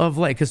Will of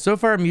Light. Because so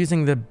far I'm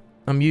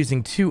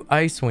using 2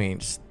 ice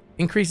wings.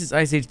 Increases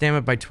ice age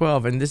damage by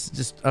 12, and this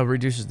just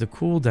reduces the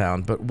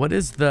cooldown. But what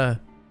is the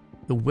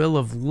Will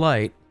of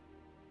Light?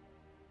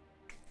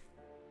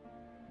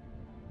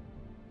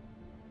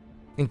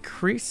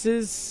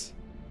 Increases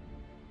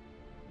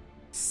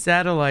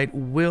satellite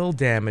will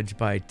damage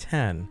by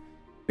 10.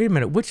 Wait a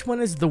minute, which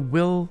one is the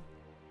will?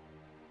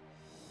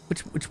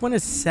 Which one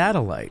is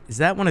satellite? Is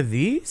that one of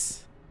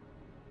these?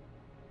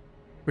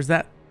 Or is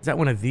that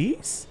one of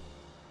these?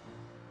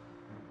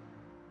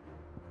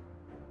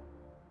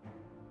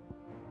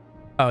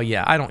 Oh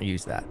yeah, I don't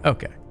use that.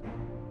 Okay.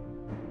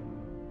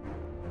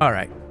 All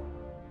right.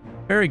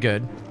 Very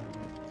good.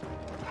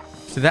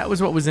 So that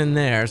was what was in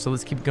there, so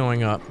let's keep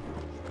going up.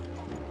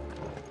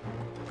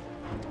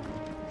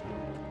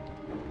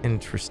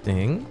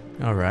 Interesting.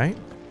 All right.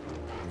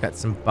 Got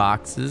some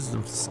boxes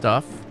of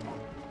stuff.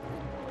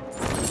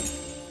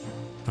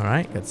 All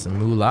right, got some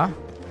moolah.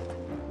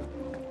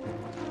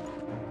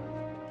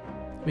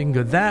 We can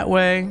go that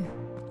way.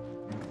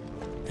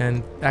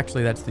 And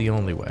actually, that's the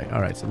only way.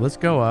 All right, so let's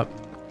go up.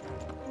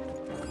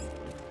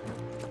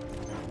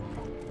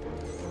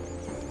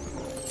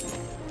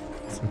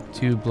 Some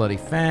 2 bloody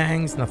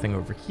fangs. Nothing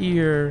over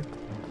here.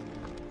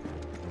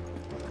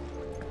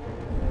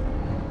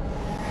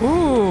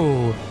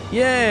 Ooh,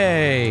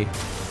 yay.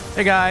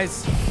 Hey,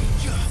 guys.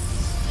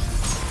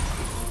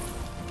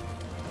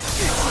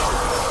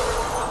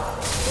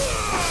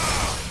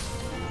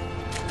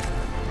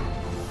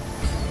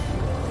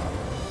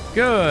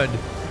 Good.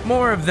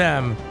 More of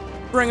them.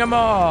 Bring them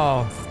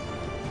all.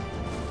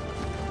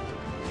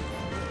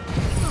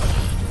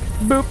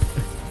 Boop.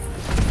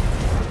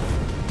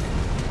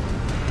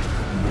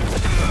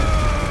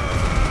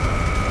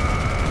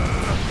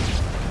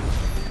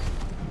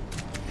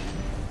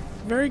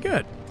 Very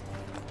good.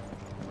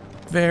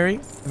 Very,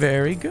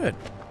 very good.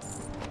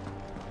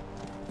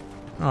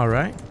 All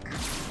right.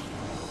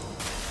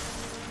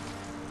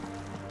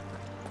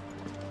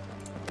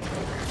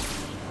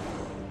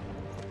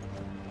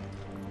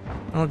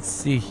 Let's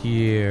see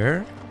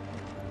here.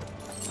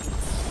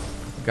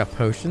 Got a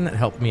potion that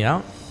helped me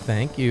out.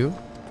 Thank you.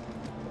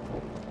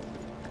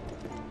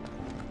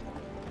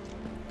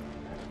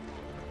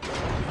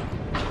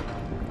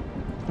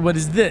 What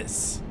is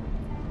this?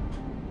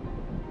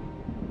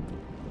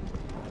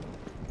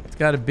 It's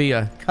got to be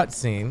a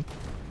cutscene.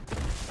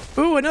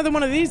 Ooh, another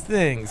one of these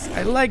things.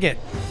 I like it.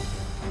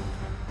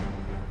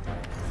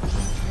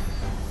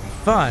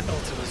 Fun.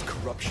 Ultima's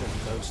corruption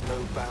knows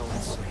no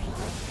bounds.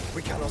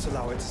 We cannot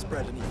allow it to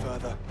spread any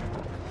further.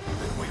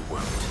 Then we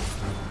won't.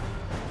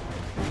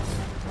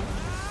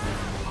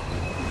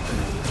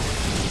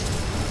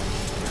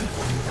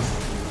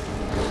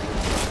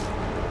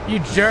 You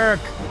jerk.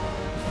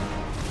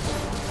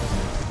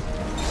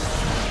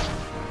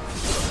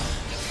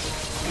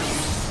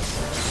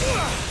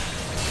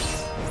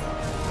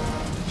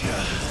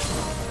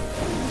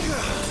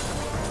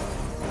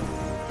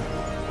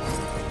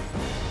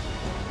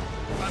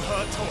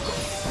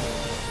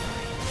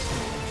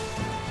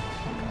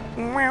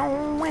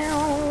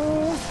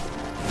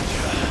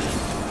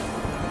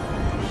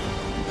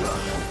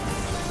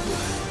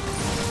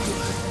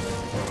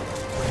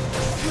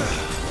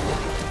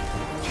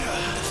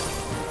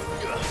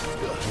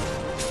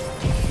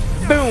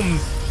 Boom!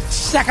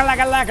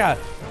 Shaka-laka-laka!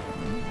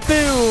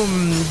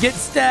 Boom! Get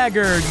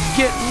staggered!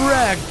 Get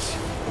wrecked!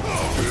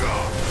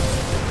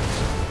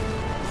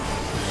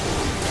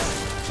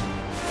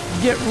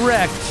 Get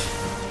wrecked!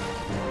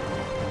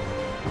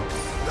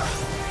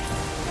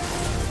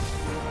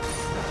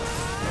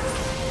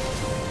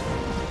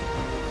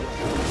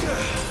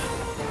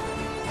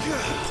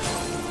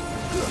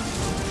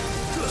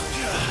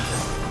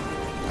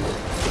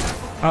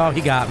 Oh,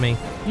 he got me.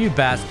 You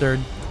bastard.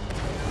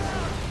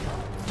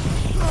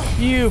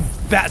 You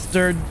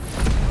bastard.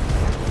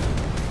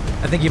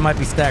 I think you might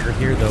be staggered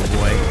here, though,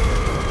 boy.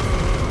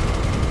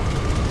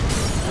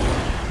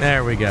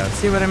 There we go.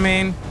 See what I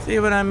mean? See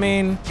what I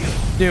mean?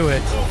 Do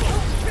it.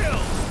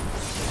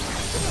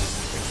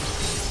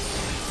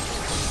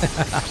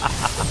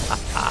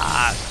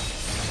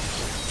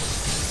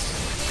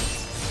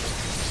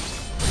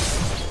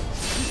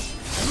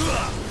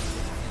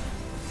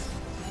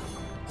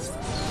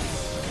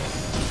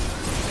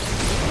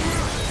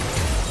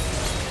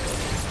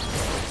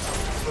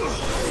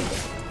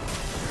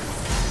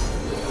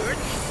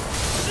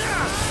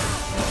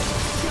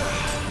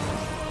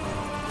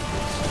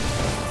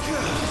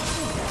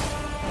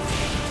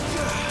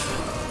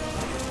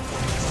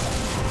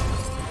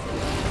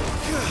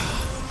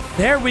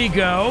 There we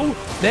go.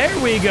 There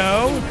we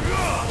go.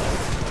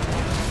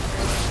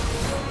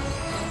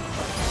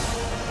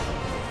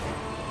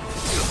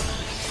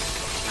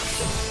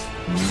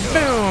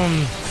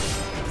 Boom.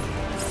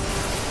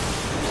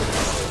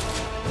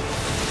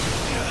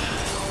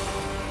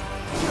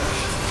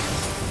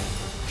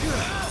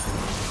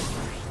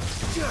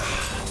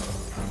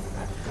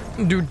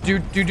 Do do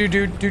do do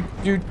do do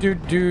do do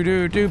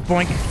do do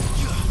boink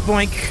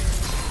boink.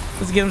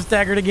 Let's get him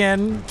staggered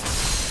again.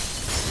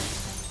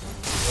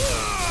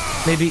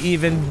 Maybe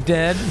even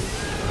dead.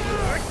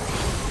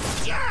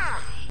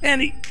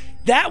 And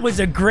that was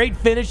a great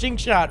finishing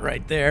shot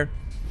right there.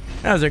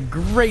 That was a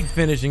great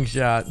finishing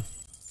shot.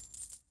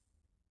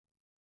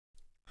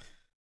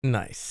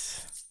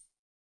 Nice.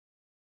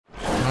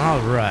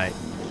 All right.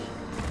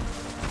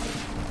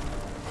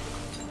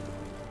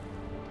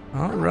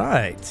 All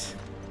right.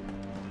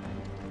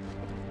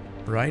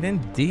 Right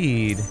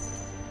indeed.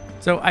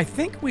 So I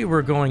think we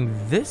were going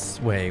this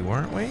way,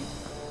 weren't we?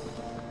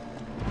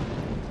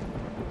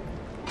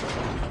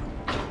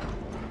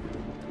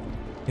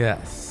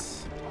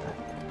 Yes.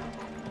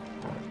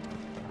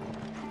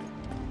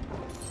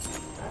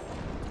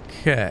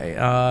 Okay,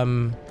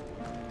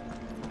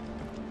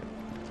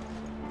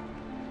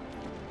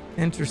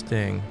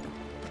 interesting.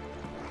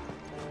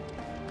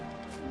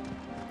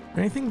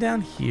 Anything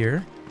down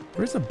here?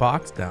 Where's a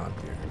box down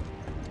here?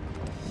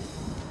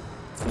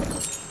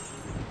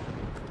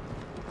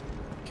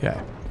 Okay.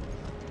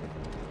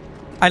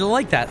 I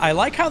like that. I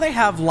like how they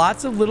have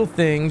lots of little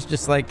things,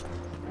 just like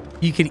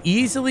you could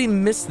easily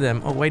miss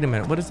them. Oh, wait a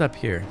minute. What is up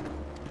here?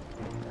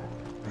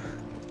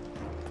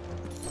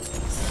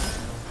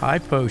 High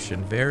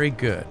potion. Very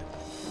good.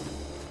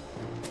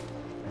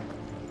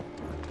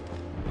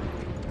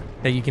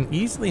 Yeah, you can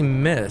easily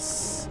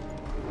miss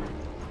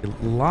a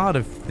lot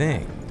of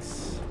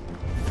things.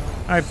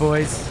 All right,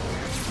 boys.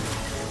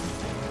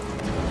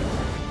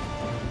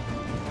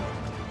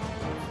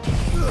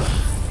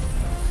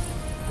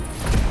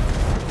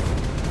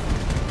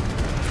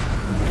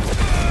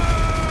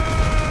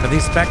 Are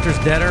these specters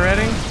dead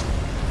already?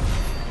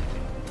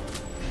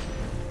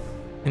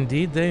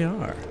 Indeed they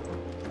are.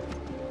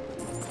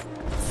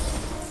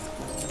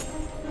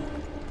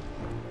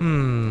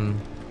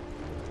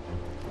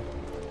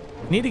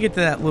 Need to get to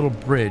that little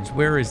bridge.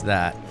 Where is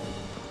that?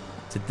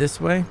 Is it this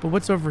way? But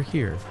what's over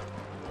here?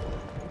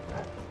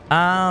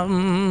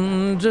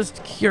 I'm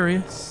just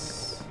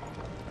curious.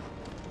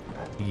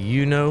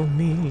 You know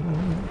me.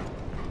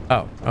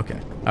 Oh, okay.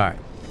 All right.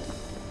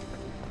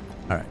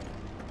 All right.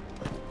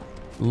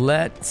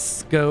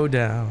 Let's go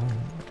down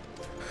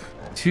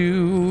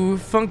to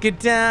funk it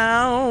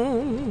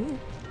down.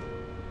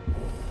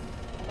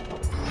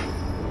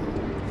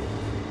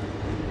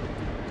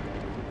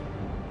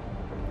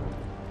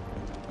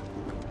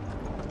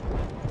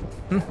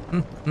 Do.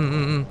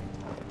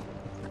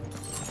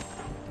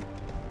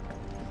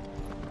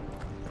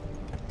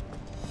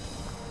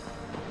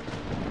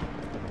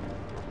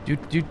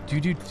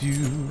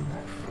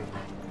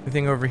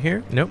 Anything over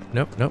here? Nope.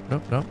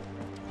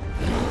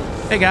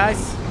 Hey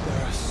guys,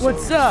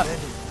 what's up?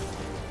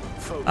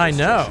 I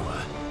know.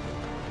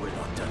 We're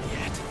not done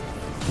yet.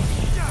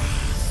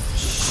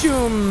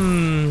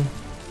 Shoom.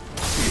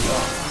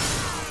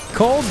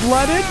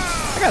 Cold-blooded?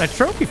 I got a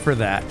trophy for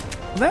that.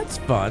 Well, that's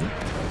fun.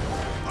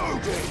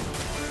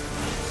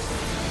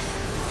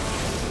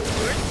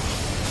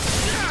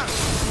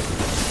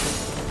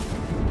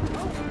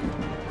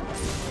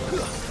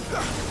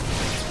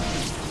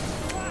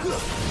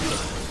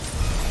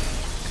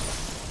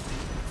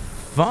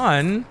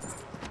 Fun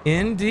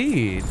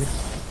indeed.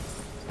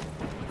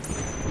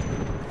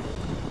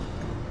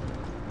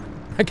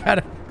 I got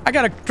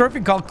a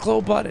trophy called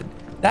Cold-blooded.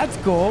 That's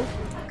cool.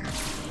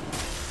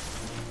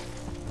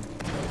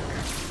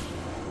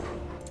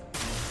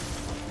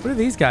 What are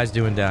these guys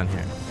doing down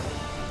here?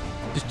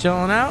 Just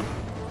chilling out?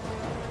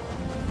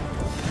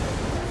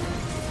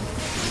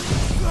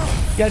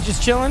 You guys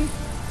just chilling?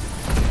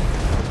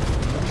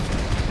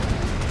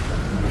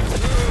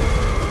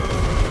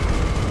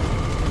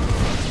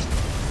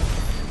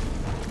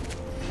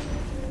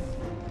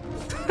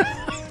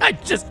 I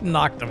just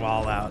knocked them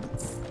all out.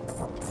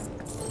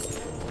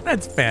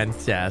 That's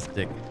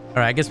fantastic. All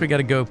right, I guess we got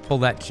to go pull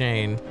that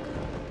chain.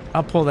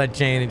 I'll pull that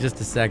chain in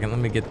just a second. Let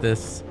me get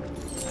this.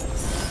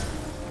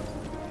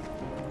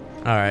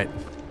 All right.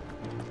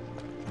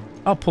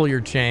 I'll pull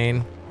your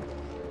chain.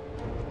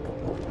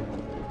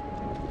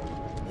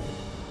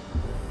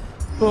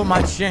 Pull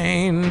my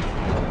chain.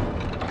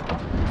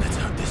 Let's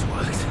hope this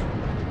works.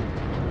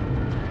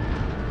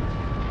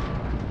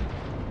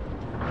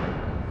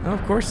 Oh,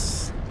 of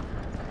course.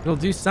 It'll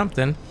do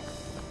something.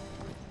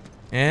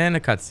 And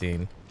a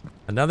cutscene.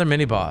 Another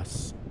mini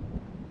boss.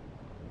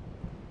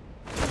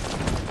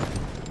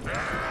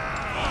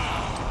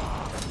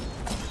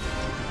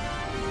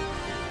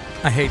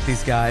 I hate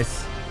these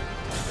guys.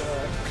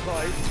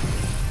 Clive.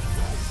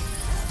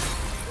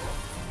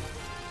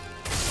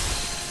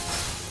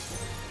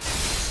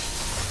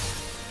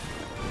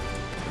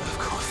 Of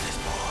course there's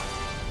more.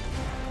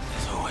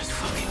 There's always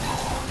fucking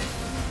more.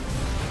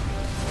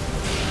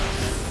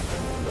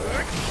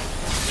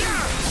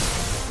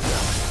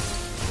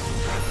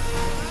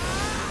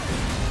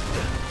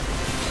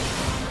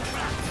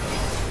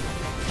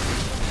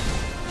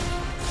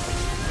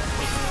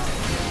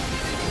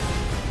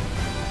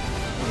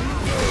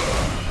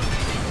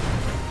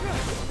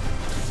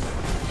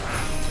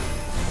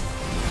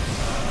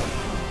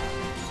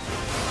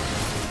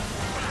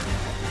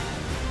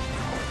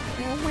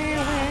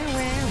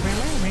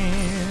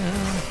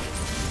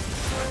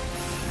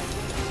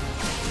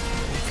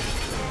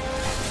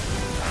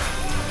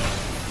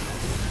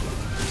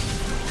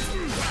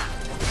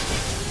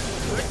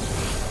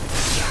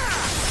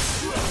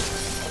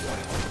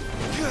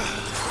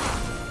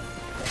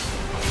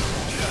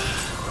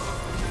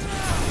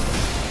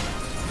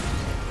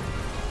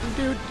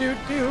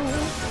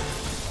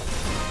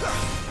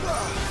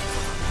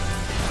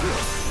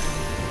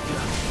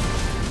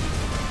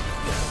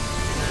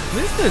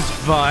 This is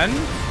fun.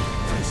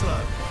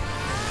 Slow.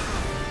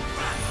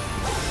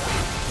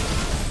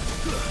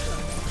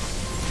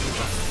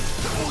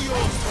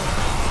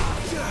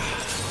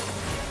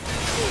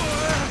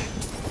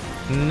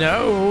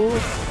 No.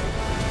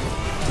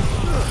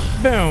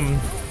 Boom.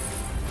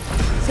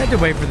 Just had to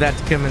wait for that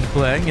to come into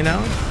play, you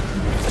know?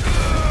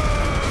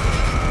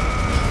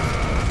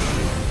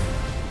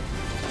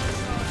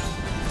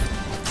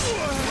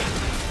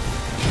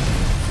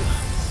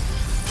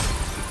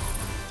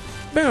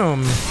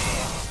 Boom.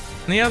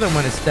 And the other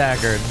one is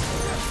staggered.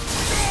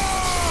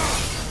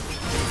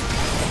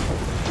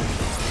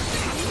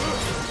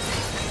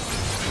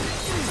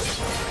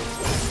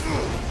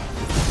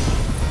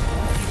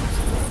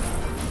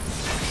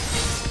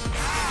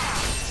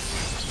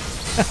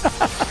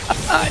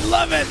 I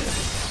love it.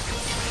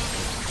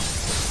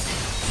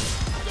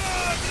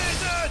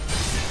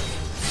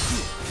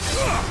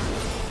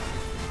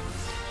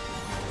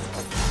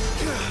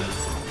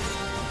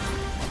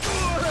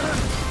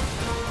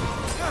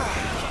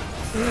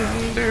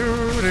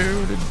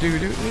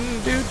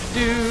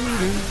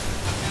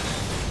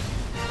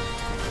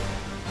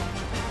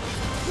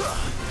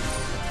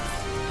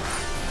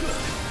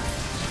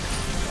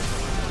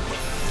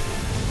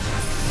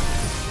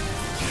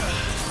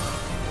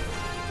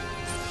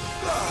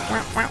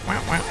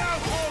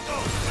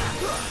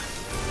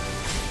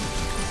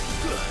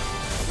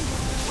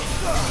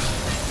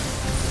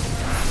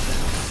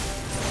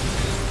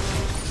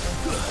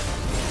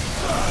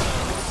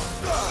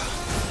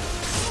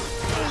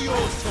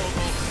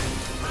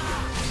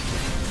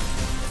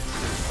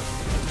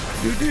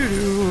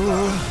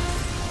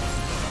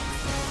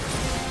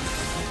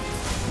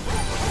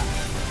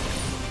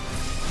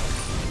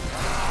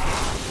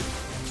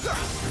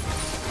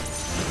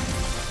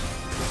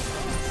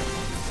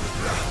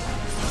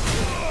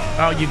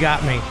 Oh, you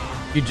got me,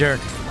 you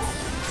jerk.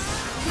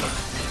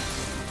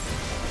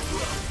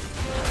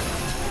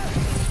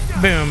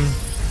 Boom.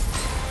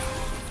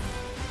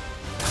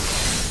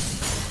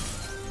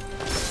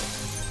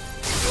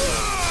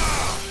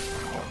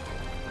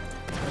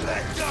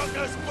 Let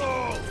darkness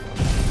fall!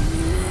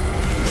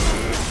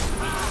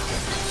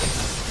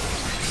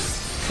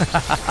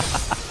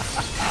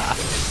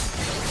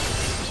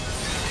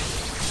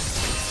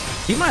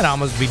 He might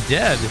almost be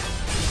dead.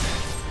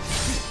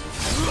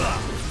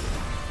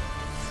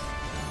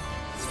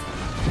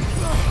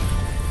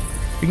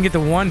 If we can get the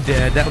one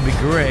dead, that would be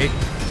great.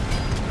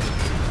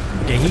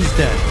 Okay, he's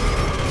dead.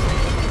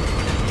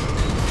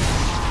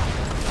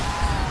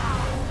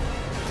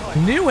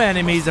 New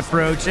enemies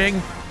approaching.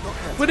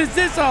 What is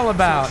this all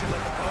about?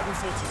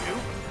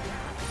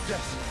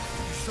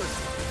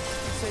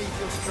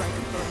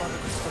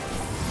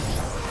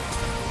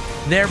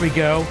 There we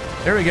go.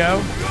 There we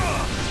go.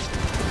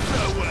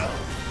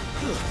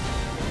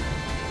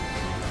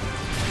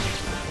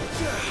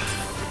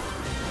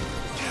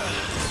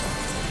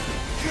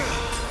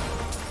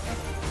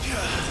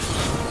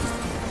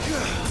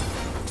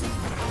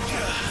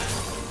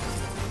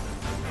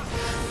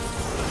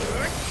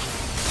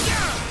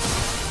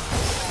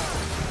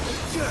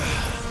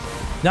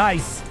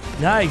 Nice,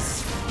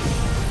 nice.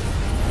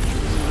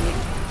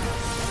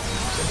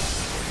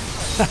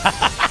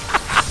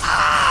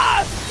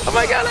 Oh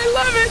my god, I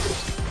love it.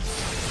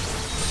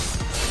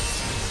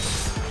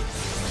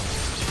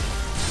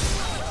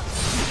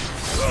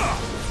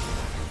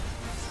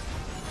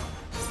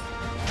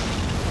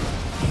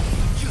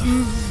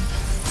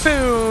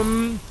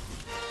 Boom.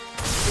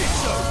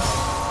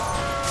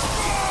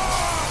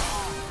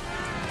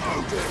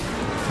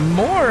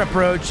 More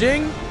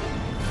approaching.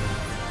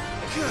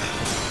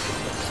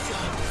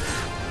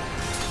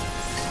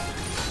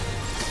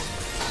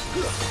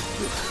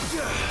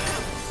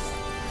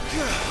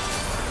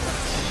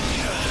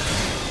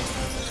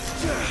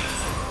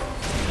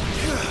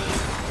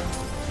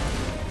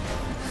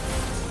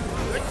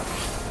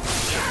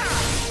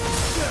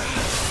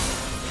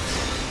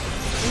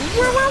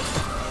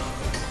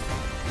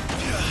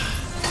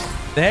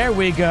 There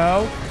we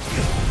go.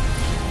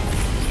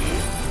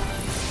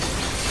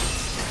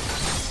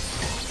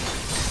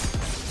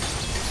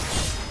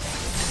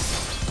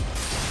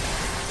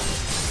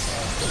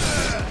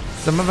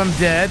 Some of them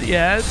dead,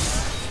 yes.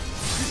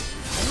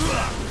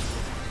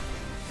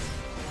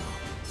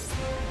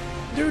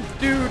 Do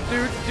do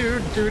do do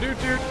do do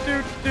do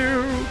do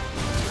do.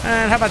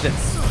 And how about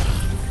this?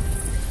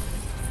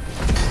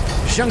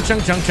 Chunk,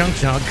 chunk, chunk, chunk,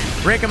 chunk.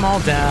 Break them all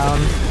down.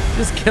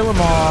 Just kill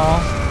them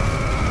all.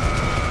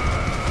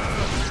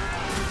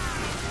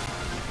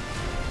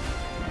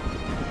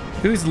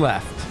 Who's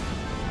left?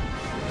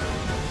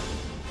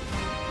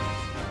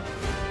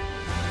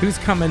 Who's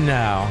coming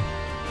now?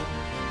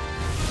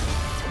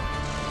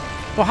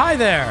 Well, hi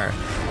there.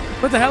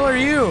 What the hell are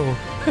you?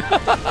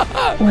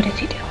 What is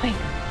he doing?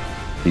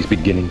 He's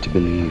beginning to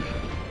believe.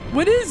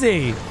 What is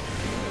he?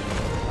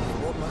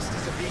 What must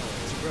it be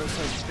to grow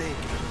so big?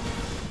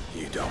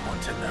 You don't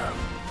want to know.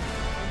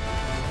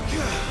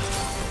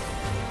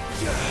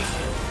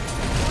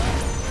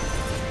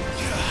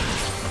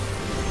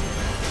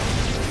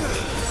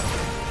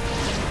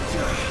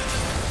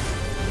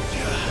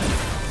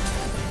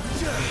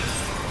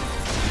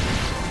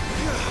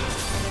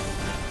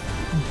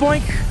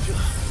 Boink.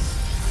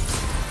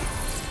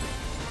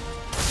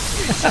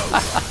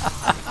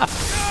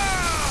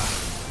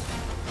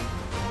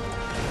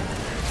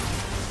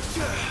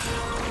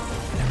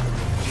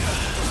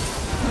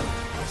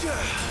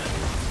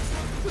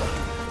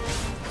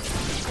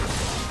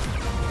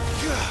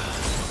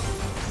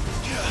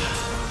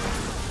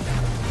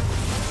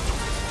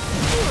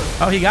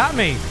 Oh, he got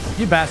me,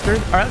 you bastard.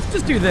 All right, let's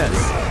just do this.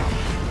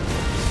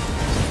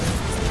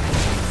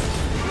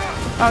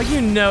 Oh, you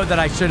know that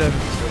I should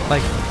have,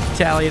 like,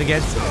 tallied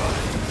against.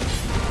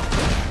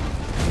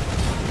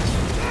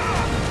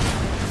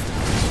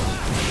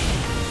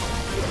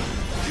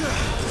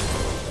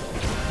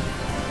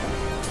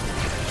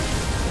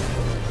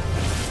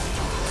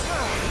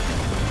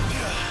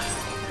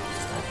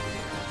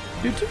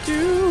 Do do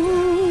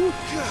do.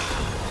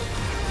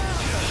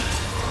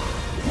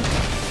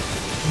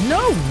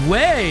 No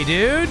way,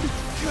 dude.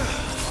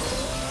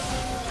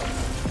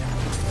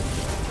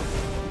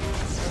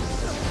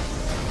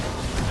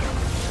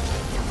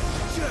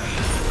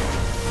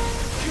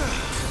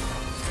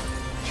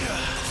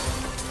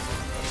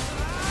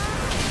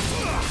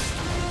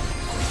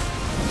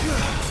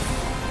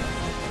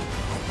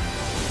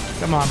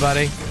 Come on,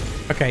 buddy.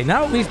 Okay,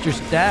 now at least you're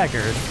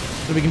staggered,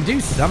 so we can do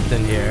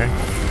something here.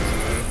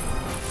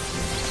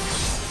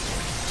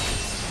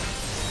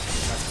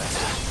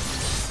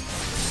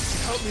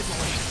 Help me,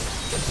 boy.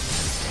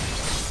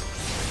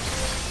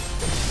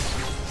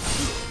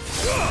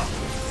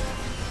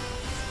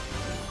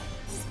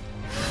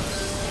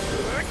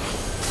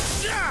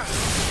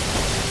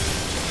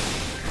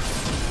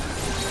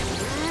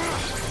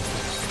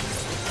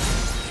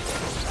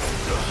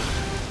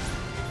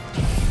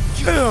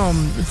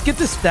 Boom! Let's get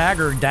the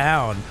stagger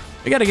down.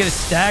 We gotta get a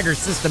stagger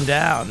system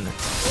down.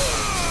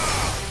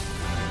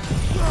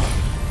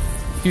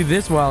 Do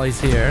this while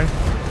he's here.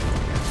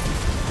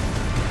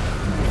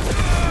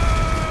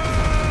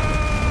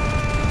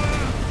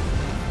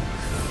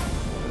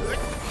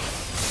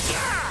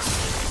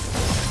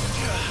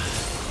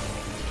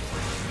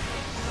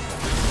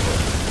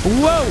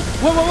 Whoa!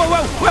 Whoa! Whoa!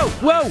 Whoa! Whoa!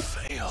 Whoa!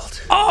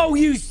 Failed. Oh,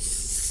 you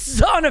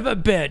son of a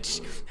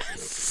bitch!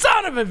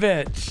 Son of a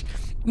bitch!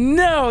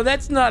 No,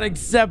 that's not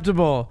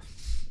acceptable.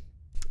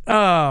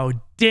 Oh,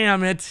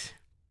 damn it.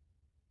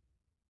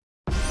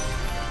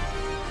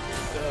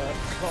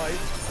 Clive.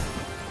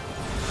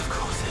 Of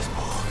course there's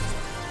more.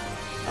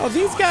 Oh,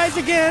 these guys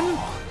again?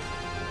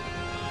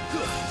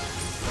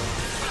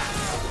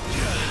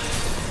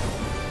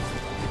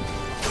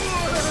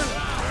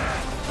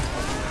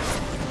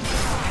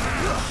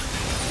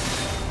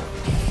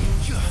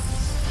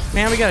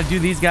 Man, we gotta do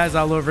these guys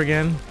all over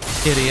again.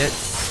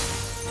 Idiots.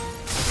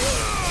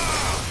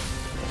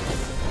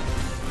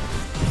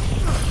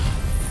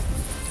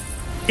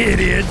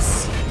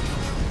 Idiots.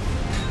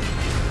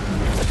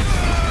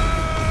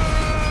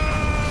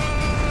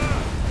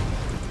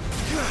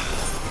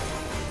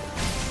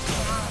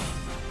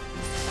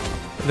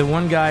 The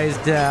one guy is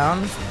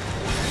down.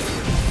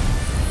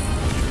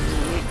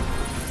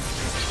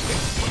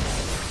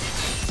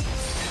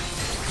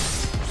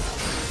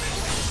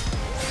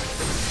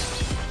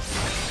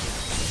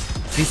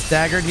 Is he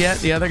staggered yet,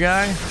 the other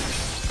guy?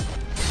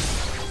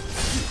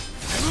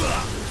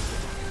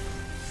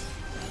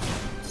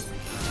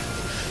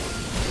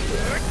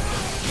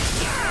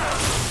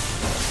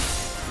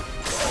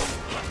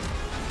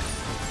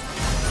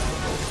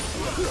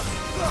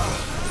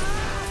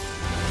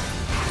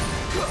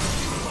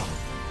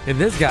 Okay,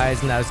 this guy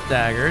is now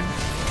staggered.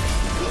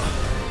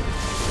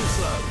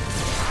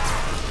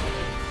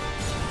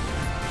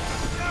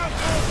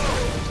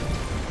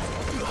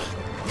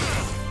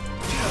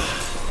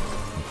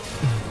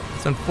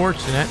 It's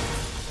unfortunate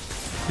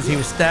because he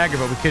was staggered,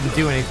 but we couldn't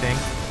do anything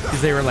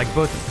because they were like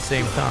both at the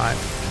same time.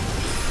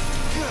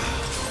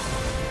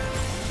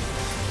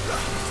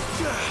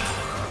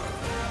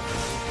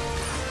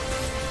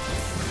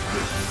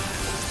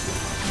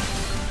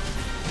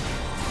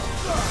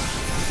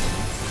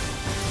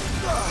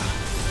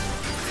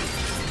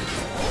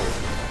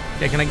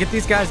 Okay, can I get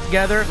these guys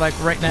together like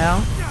right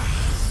now?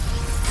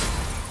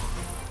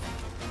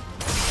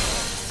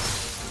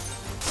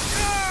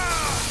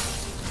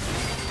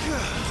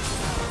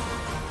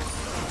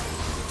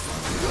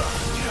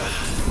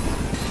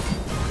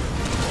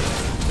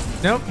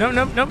 Nope, nope,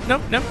 nope, nope,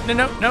 nope, nope, nope,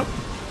 nope, nope.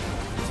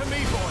 To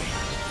me, boy.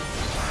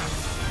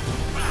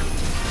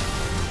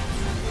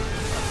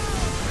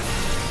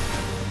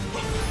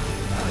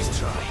 Nice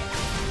try.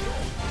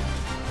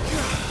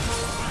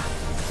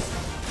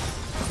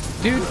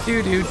 Do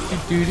do do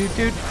do do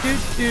do do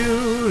do.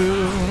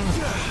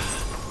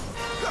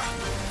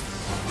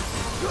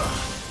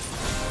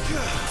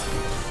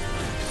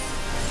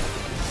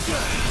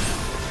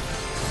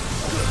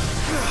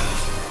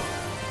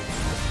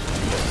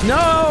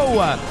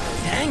 No!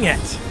 Dang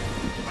it!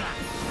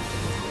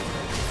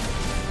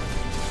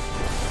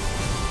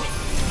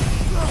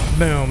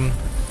 Boom.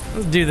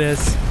 Let's do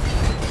this.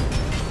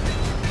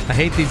 I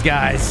hate these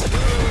guys.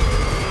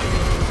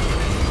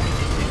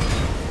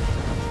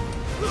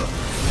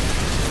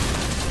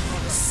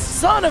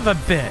 Son of a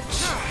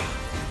bitch!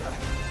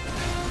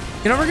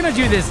 You know, we're gonna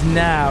do this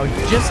now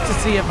just to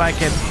see if I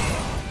can.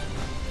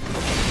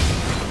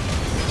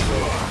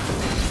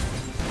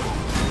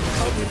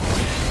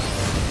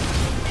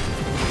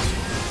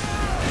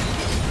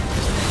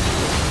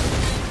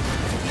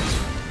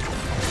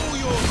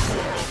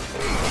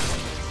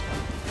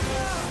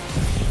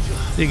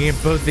 So you can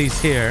get both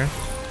these here.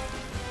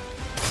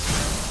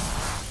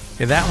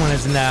 Okay, that one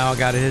is now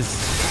got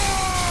his.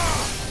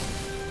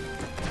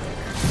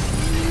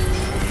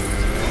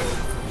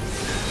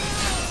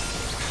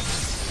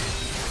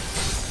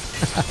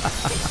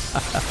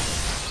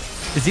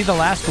 Is he the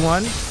last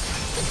one?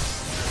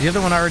 The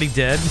other one already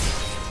did.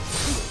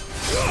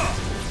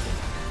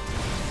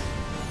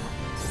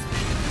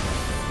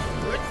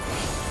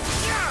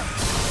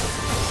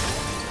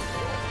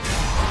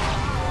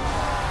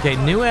 Okay,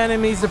 new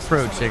enemies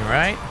approaching,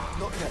 right?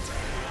 Not yet.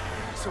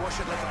 So I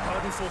should let the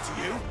pardon fall to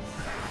you?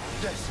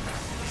 Yes,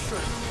 true.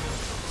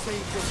 Say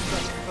it was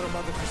done for a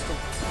mother crystal.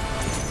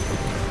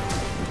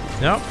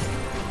 Nope.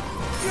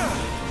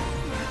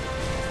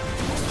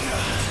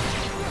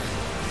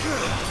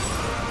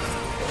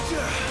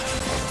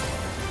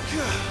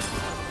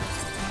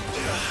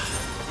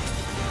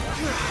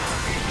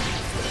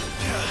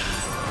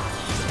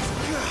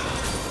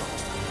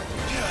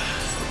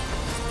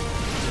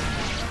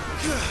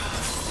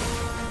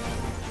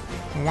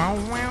 Wow,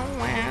 wow,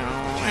 wow.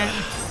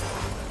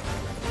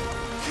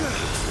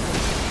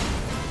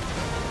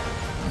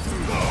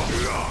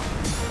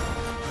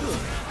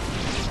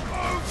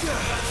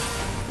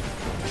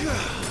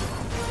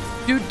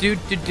 Do do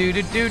do do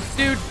do do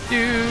do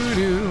do.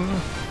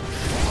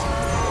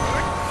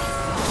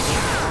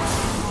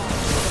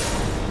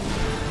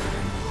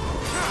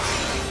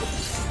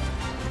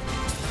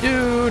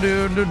 Do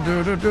do do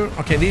do do do.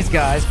 Okay, these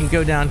guys can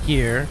go down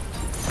here.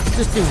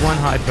 Let's just do one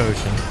high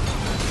potion.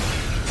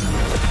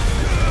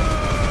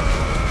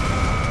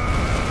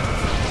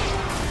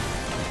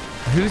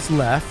 Who's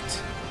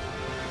left?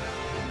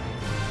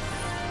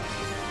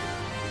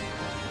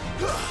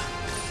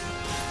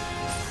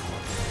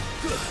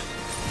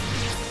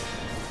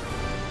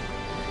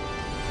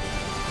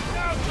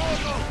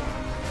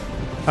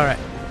 All right.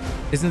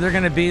 Isn't there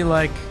going to be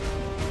like...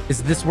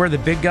 Is this where the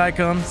big guy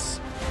comes?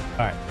 All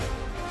right.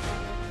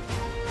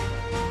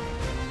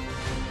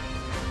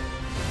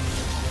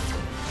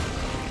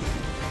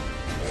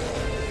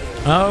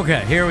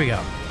 Okay, here we go.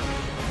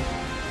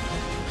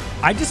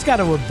 I just got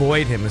to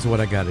avoid him is what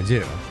I got to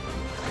do.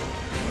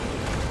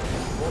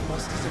 What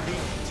must it be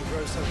to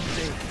grow so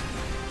deep?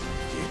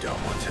 You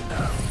don't want to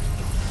know.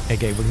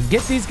 Okay, we can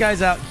get these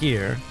guys out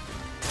here.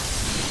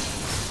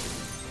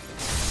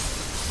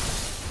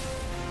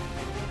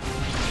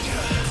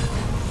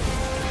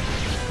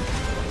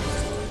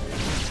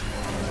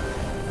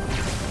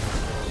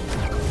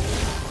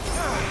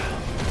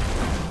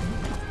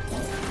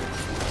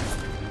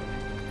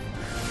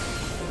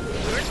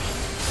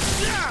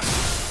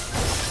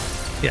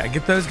 Yeah,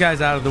 get those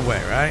guys out of the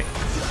way, right?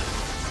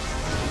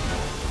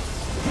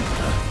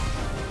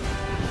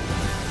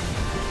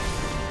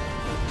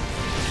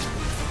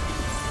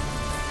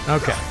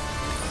 Okay.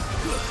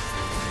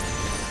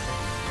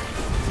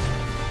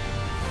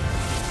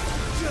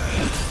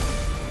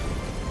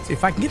 See,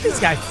 if I can get this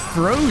guy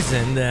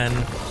frozen, then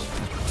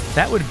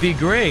that would be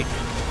great.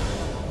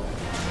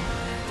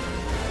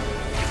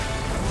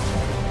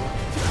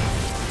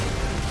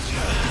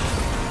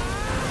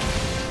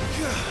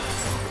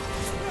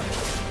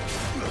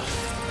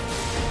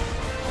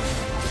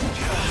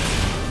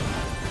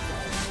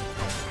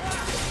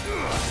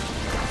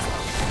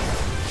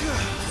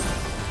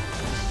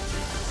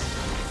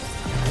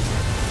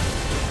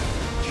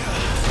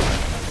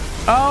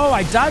 Oh,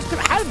 I dodged him.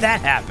 How did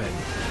that happen?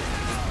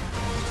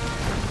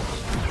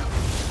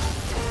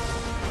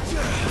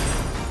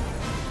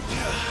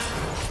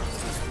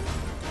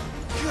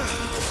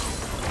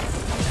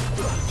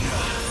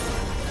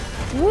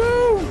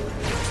 Woo!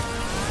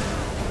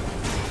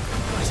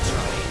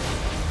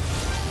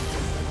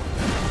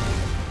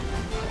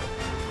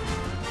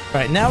 All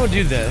right, now we'll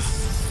do this.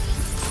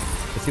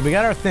 Let's see, we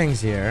got our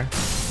things here.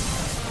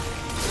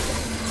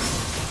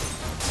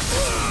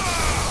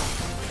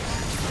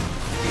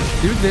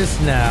 Do this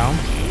now.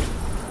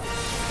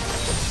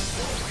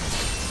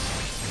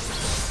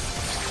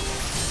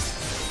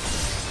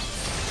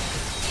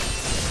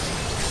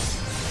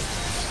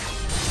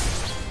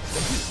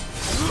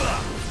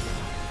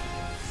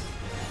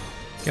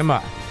 Come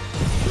on.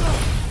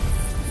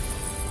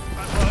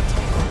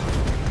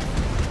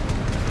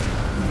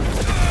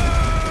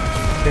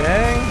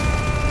 Okay.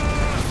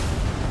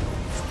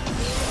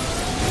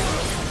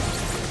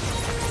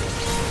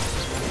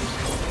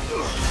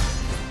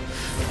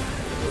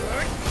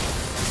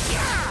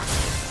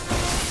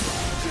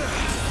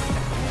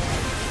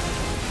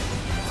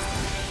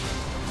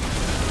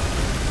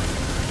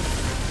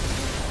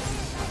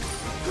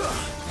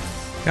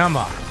 Come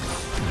on.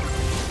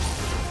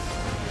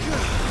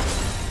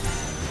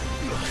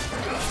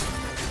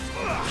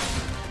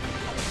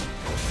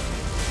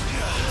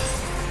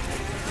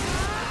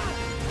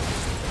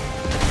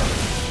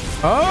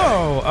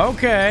 Oh,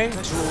 okay.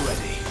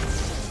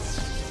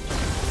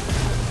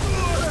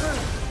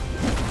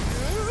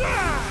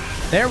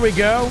 There we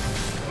go.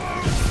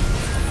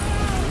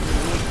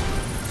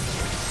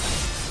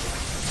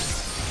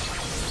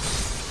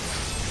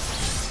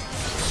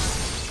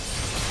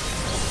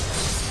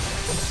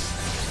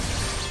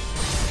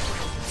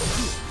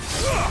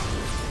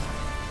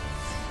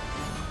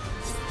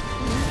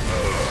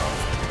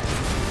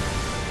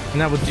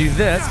 Now we'll do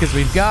this because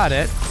we've got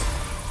it.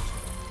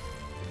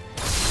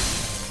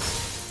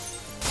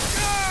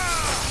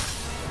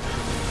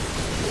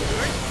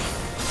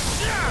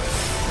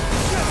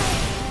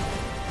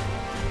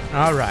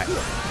 All right.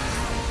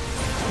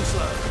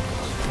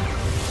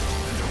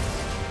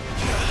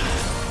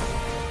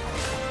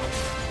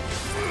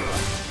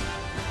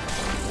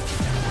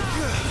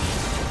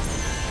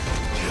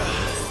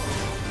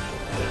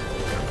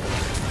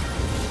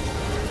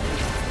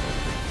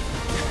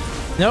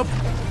 Nope.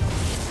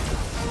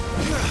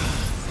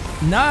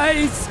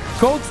 Nice!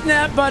 Cold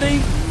snap, buddy!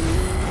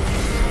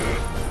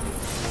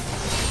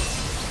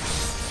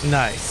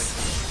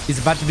 Nice. He's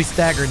about to be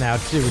staggered now,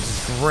 too, which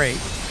is great.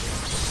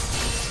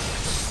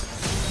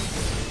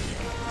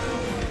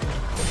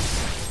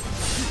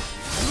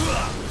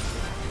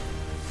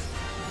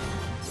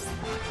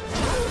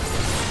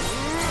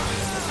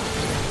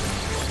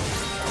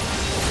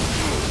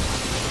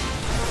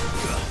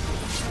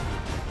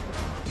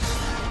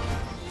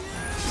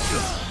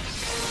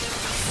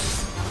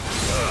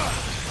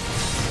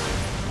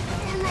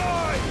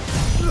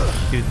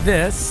 Do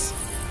this,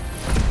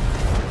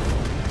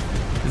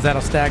 because that'll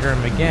stagger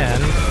him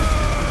again.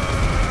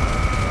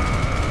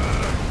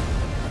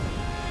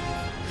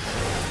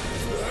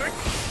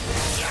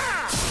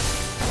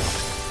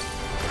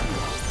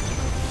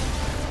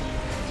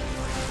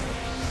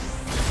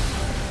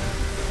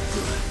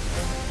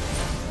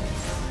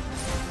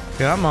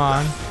 Come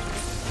on.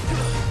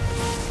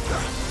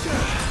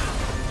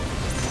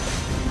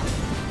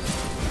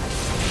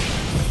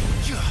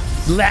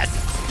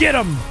 Let's get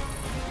him.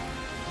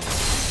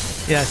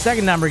 Yeah,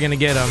 second time we're gonna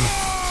get him.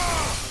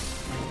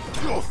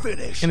 You're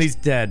finished. And he's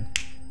dead.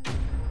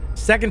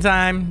 Second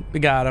time, we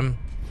got him.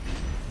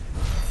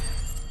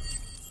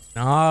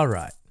 All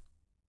right.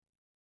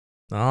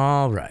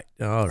 All right.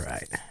 All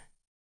right.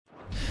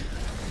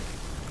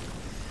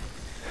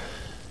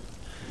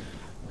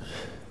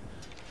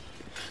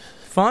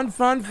 Fun,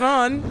 fun,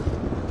 fun.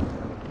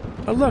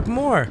 Oh, look,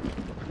 more.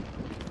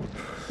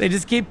 They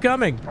just keep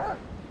coming.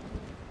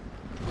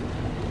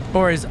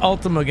 Or is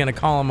Ultima gonna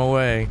call him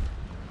away?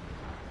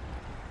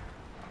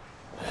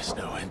 There's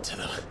no end to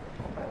them.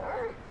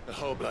 The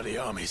whole bloody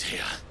army's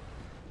here.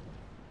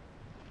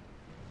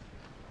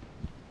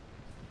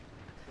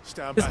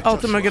 Stand Is back,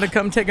 Ultima Joshua. gonna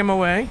come take him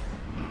away?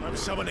 I'm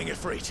summoning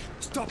Ifrit.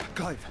 Stop,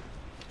 Clive.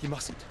 You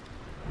mustn't.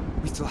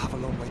 We still have a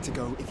long way to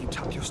go. If you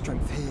tap your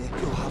strength here,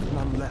 you'll have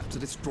none left to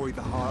destroy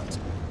the heart.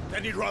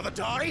 Then you'd rather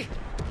die?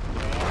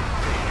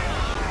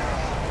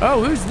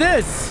 Oh, who's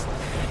this?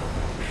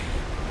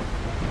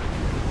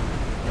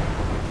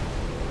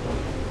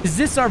 Is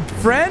this our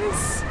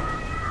friends?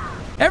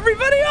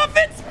 Everybody off,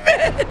 it's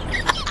Mid!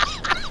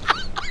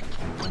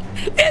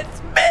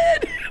 It's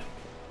Mid!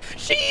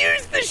 She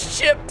used the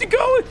ship to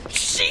go.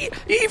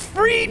 He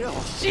freed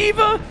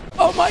Shiva.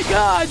 Oh my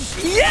God!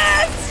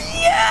 Yes!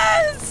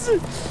 Yes!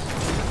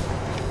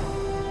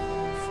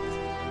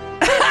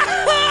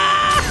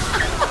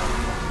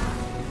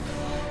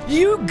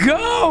 You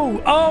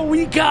go! Oh,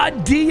 we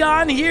got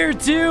Dion here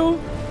too.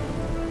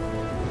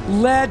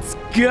 Let's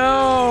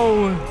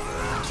go!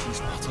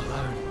 She's not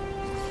alone.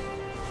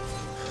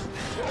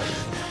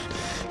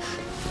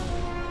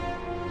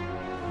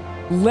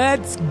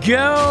 Let's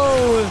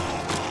go!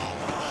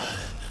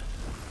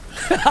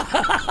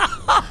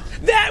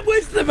 That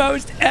was the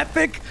most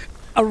epic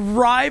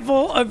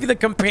arrival of the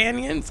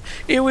companions.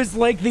 It was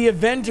like the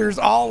Avengers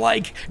all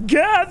like,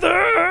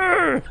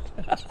 gather!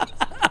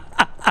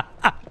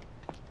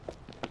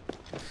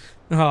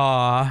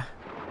 Aww.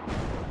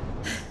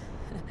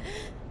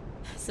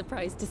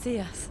 Surprised to see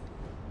us.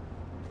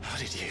 How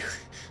did you?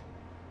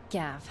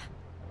 Gav.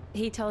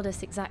 He told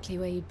us exactly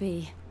where you'd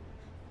be.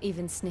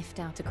 Even sniffed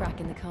out a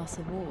crack in the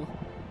castle wall.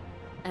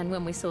 And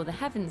when we saw the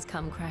heavens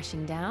come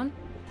crashing down,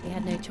 we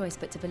had no choice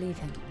but to believe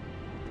him.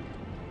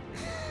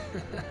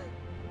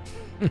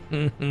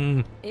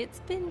 It's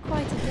been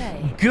quite a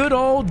day. Good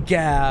old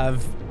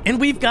Gav. And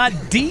we've got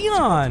We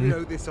Dion.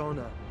 owe this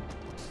honor.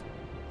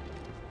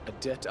 A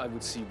debt I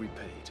would see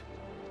repaid.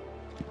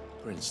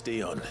 Prince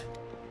Dion.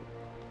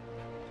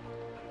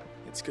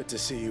 It's good to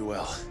see you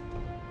well.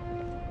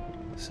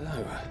 So,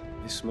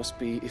 this must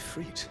be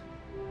Ifrit.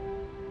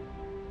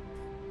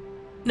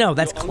 No,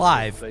 that's Your uncle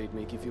Clive. bade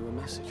me give you a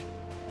message.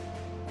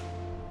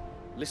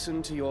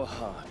 Listen to your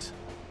heart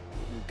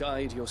and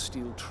guide your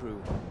steel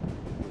true.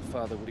 Your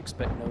father would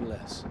expect no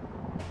less.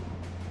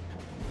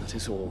 That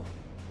is all.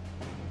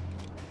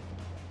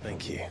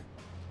 Thank you.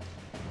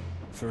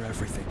 For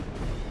everything,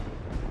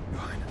 Your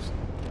Highness.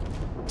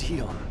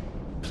 Dion,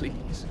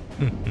 please.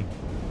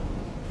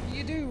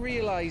 You do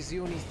realize the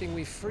only thing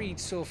we've freed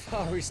so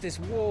far is this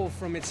wall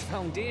from its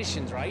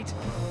foundations, right?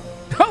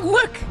 Oh,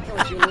 look!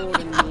 Thought your lord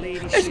and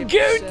ladyship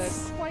Goots!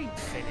 was quite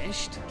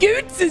finished.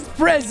 Goots is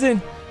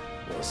present.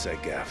 Well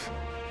said, Gav.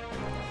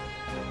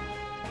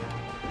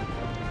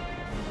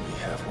 We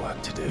have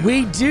work to do.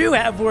 We do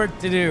have work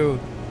to do.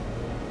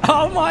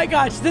 Oh my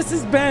gosh, this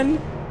has been...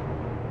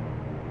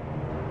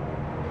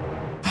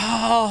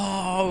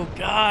 Oh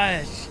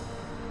gosh.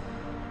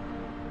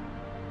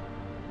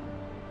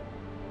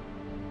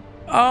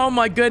 Oh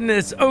my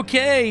goodness.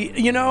 Okay,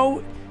 you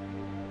know,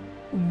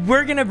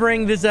 we're gonna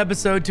bring this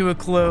episode to a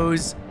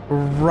close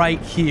right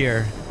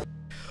here.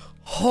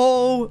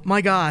 Oh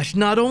my gosh,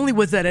 not only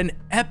was that an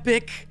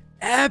epic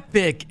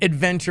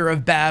adventure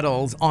of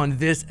battles on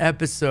this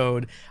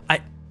episode,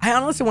 I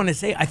honestly want to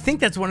say I think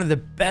that's one of the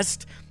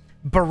best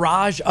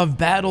barrage of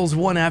battles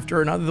one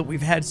after another that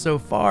we've had so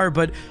far.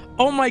 But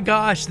oh my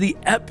gosh, the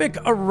epic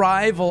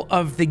arrival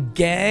of the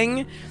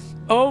gang.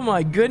 Oh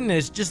my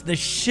goodness, just the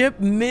ship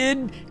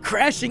mid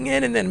crashing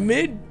in and then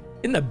mid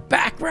in the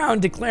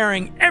background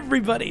declaring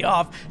everybody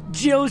off.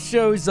 Jill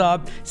shows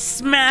up,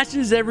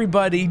 smashes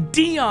everybody.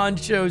 Dion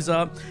shows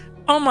up.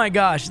 Oh my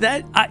gosh,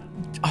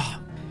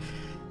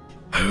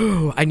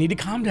 I need to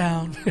calm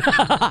down.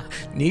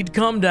 Need to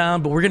calm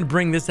down, but we're gonna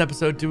bring this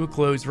episode to a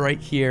close right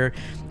here.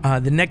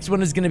 The next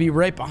one is gonna be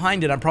right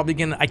behind it.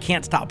 I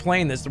can't stop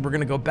playing this, so we're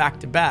gonna go back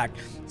to back.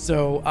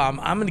 So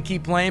I'm gonna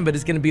keep playing, but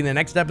it's gonna be the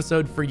next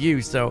episode for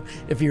you. So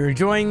if you're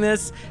enjoying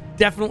this,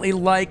 definitely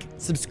like,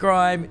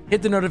 subscribe,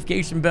 hit the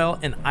notification bell,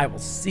 and I will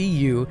see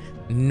you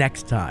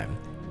next time.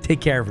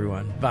 Take care,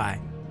 everyone. Bye.